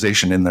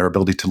organization in their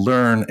ability to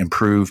learn,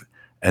 improve,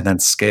 and then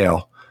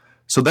scale.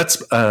 So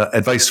that's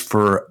advice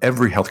for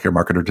every healthcare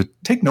marketer to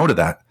take note of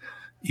that.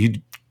 You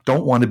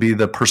don't want to be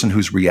the person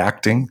who's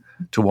reacting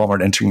to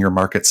Walmart entering your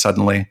market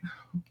suddenly,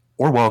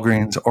 or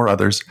Walgreens or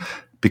others,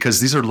 because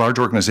these are large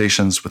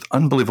organizations with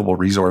unbelievable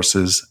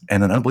resources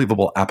and an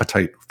unbelievable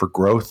appetite for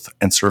growth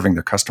and serving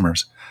their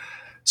customers.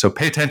 So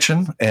pay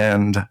attention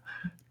and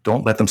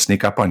don't let them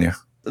sneak up on you.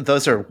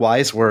 Those are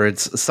wise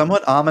words,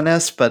 somewhat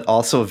ominous, but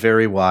also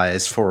very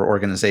wise for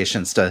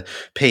organizations to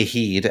pay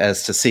heed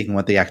as to seeing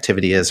what the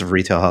activity is of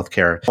retail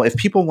healthcare. If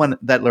people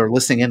that are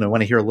listening in and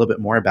want to hear a little bit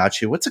more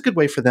about you, what's a good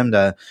way for them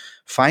to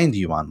find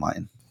you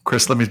online?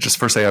 Chris, let me just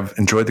first say I've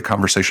enjoyed the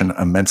conversation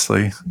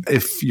immensely.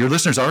 If your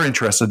listeners are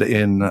interested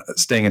in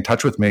staying in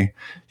touch with me,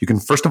 you can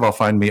first of all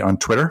find me on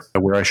Twitter,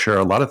 where I share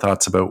a lot of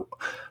thoughts about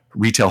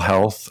retail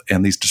health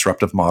and these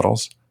disruptive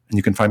models. And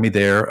you can find me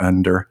there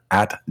under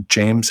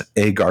 @James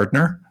A.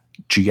 Gardner,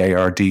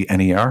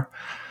 Gardner.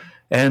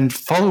 And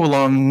follow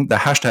along the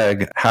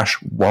hashtag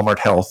 #Walmart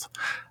Health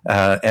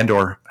and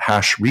or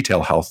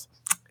 #Retail Health.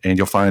 And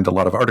you'll find a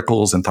lot of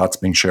articles and thoughts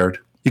being shared.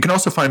 You can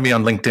also find me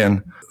on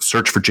LinkedIn,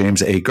 search for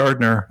James A.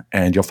 Gardner,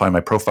 and you'll find my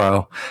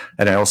profile.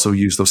 And I also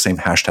use those same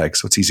hashtags,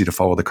 so it's easy to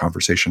follow the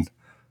conversation.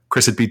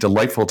 Chris, it'd be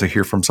delightful to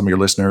hear from some of your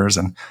listeners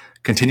and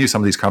continue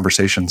some of these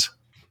conversations.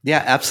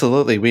 Yeah,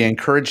 absolutely. We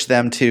encourage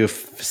them to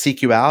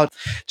seek you out.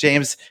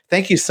 James,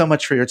 thank you so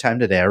much for your time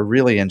today. I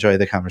really enjoyed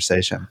the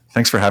conversation.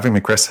 Thanks for having me,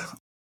 Chris.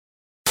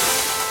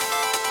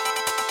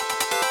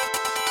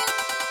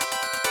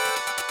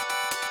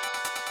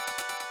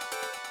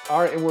 All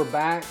right, and we're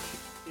back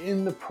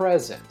in the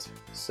present.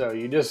 So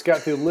you just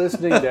got through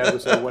listening to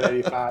episode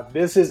 185.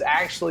 This is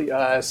actually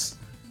us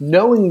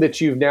knowing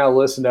that you've now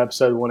listened to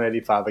episode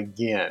 185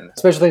 again.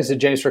 Special thanks to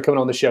James for coming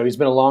on the show. He's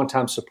been a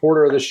longtime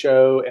supporter of the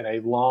show and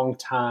a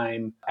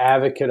longtime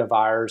advocate of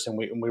ours, and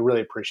we really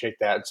appreciate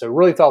that. And so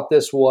really thought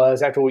this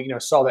was, after we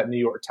saw that New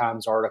York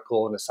Times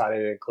article and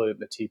decided to include it in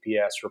the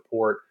TPS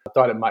report, I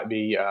thought it might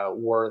be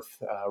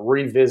worth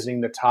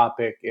revisiting the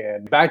topic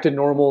and back to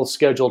normal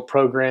scheduled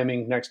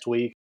programming next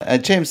week.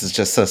 James is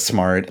just so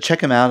smart. Check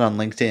him out on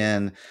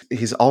LinkedIn.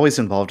 He's always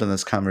involved in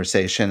this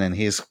conversation, and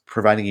he's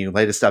providing you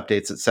latest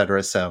updates,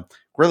 etc. So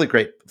really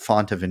great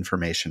font of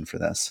information for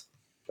this.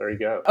 There you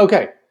go.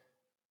 Okay.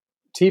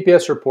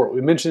 TPS report. We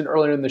mentioned it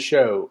earlier in the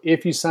show.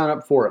 If you sign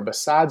up for it,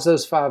 besides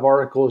those 5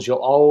 articles, you'll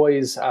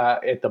always,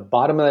 at the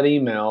bottom of that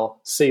email,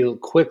 see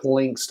quick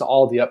links to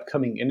all the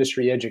upcoming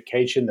industry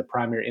education, the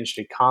primary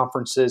industry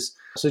conferences.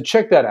 So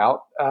check that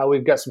out.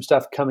 We've got some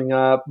stuff coming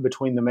up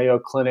between the Mayo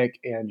Clinic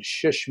and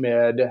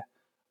SHSMD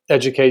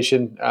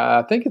education.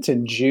 I think it's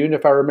in June,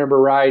 if I remember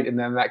right. And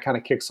then that kind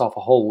of kicks off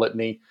a whole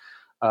litany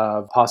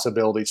of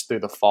possibilities through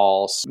the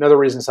fall. So another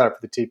reason to sign up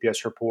for the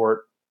TPS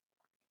report.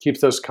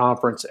 Keeps those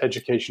conference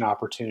education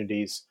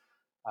opportunities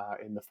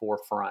in the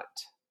forefront.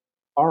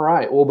 All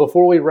right. Well,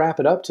 before we wrap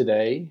it up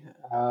today,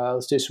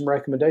 let's do some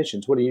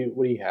recommendations. What do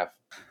you have?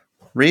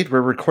 Reed,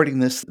 we're recording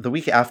this the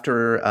week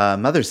after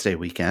Mother's Day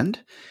weekend.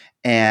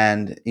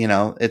 And,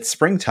 it's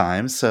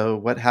springtime. So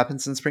what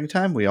happens in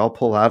springtime? We all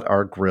pull out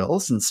our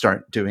grills and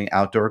start doing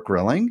outdoor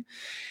grilling.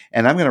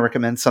 And I'm going to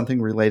recommend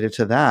something related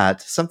to that,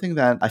 something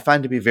that I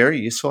find to be very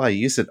useful. I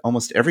use it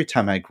almost every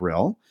time I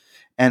grill.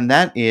 And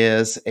that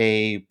is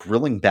a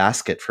grilling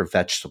basket for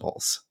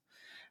vegetables.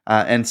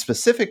 And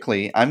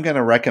specifically, I'm going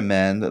to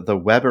recommend the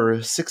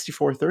Weber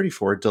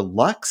 6434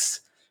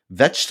 Deluxe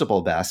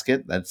vegetable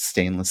basket that's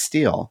stainless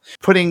steel.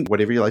 Putting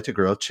whatever you like to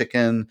grill,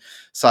 chicken,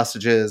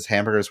 sausages,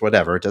 hamburgers,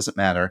 whatever, it doesn't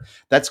matter.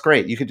 That's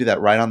great. You could do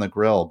that right on the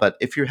grill. But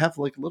if you have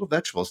like little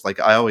vegetables, like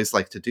I always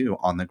like to do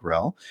on the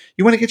grill,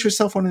 you want to get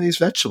yourself one of these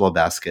vegetable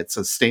baskets,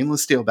 a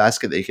stainless steel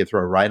basket that you can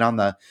throw right on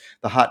the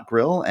hot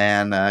grill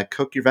and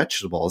cook your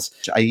vegetables.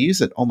 I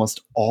use it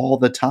almost all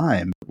the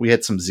time. We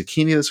had some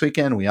zucchini this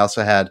weekend. We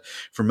also had,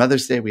 for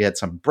Mother's Day, we had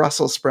some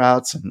Brussels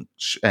sprouts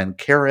and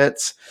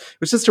carrots. It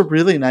was just a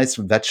really nice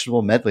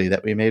vegetable medley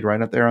that we made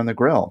right up there on the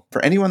grill.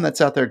 For anyone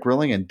that's out there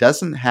grilling and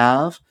doesn't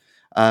have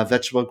a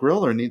vegetable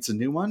grill or needs a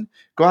new one,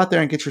 go out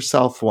there and get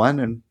yourself one.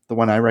 And the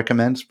one I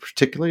recommend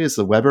particularly is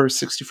the Weber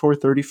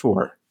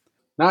 6434.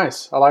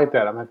 Nice. I like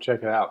that. I'm going to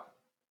check it out.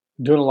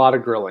 I'm doing a lot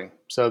of grilling,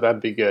 so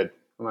that'd be good.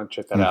 I'm going to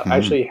check that out. I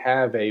actually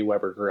have a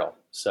Weber grill.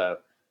 So,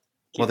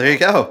 well, there you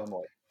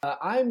go.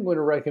 I'm going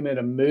to recommend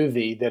a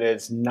movie that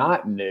is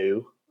not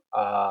new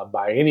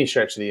by any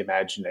stretch of the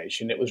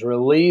imagination. It was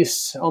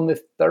released on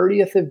the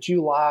 30th of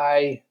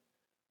July,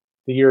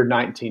 the year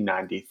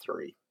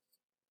 1993.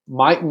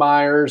 Mike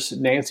Myers,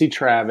 Nancy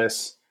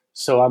Travis,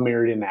 So I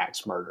Married an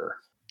Axe Murderer.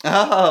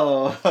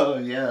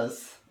 Oh,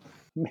 yes.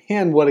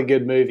 Man, what a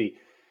good movie.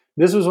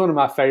 This was one of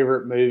my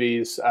favorite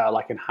movies,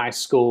 like in high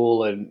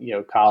school and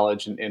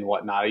college and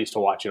whatnot. I used to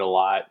watch it a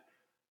lot.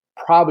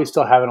 Probably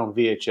still have it on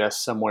VHS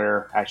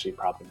somewhere. Actually,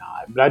 probably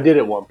not. But I did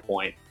at one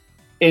point.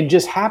 And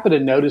just happened to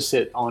notice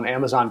it on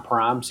Amazon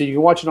Prime. So you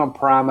can watch it on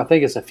Prime. I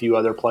think it's a few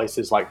other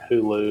places like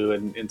Hulu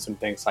and some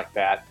things like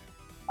that.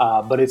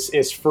 But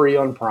it's free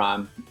on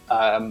Prime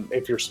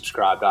if you're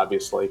subscribed,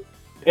 obviously.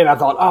 And I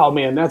thought, oh,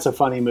 man, that's a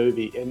funny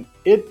movie. And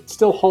it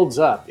still holds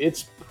up.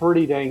 It's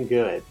pretty dang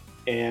good.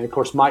 And, of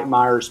course, Mike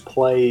Myers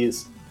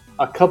plays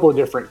a couple of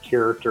different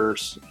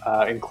characters,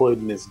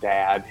 including his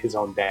dad, his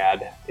own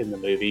dad in the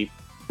movie.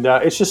 And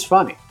it's just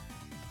funny.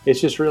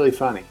 It's just really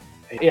funny.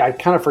 Yeah, I'd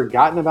kind of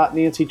forgotten about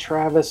Nancy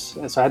Travis,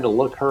 and so I had to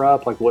look her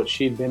up, like what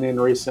she'd been in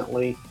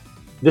recently.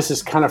 This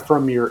is kind of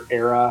from your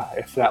era.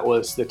 If that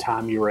was the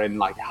time you were in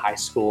like high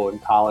school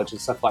and college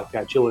and stuff like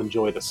that, you'll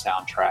enjoy the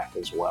soundtrack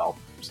as well.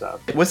 So,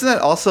 wasn't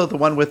that also the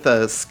one with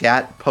the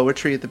scat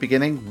poetry at the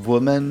beginning?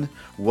 Woman,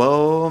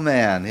 whoa,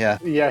 man, yeah.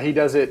 Yeah, he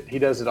does it. He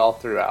does it all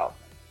throughout.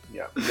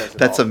 Yeah, he does it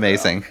that's all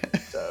amazing.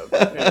 So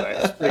anyway,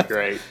 it's pretty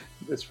great.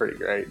 It's pretty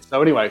great.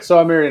 So anyway, So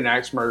I Married an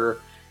Axe Murderer.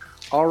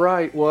 All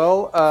right.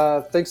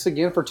 Well, thanks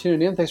again for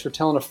tuning in. Thanks for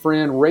telling a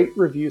friend. Rate,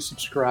 review,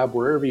 subscribe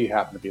wherever you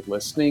happen to be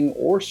listening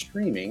or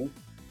streaming,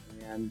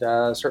 and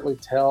certainly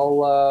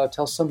tell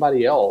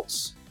somebody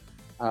else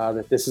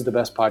that this is the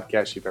best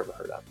podcast you've ever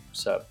heard of.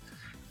 So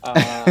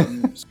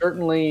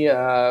certainly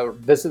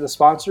visit the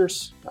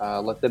sponsors.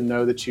 Let them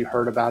know that you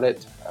heard about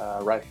it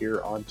right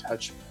here on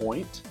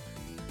Touchpoint,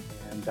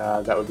 and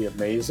that would be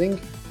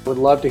amazing. Would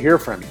love to hear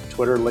from you.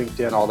 Twitter,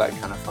 LinkedIn, all that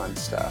kind of fun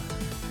stuff.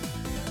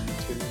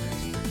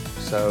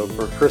 So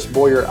for Chris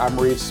Boyer, I'm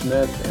Reed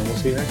Smith, and we'll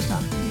see you next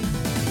time.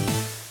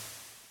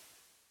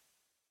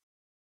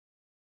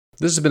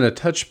 This has been a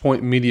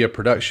Touchpoint Media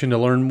production. To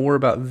learn more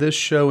about this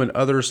show and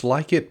others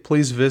like it,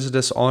 please visit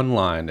us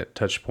online at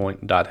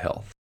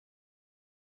touchpoint.health.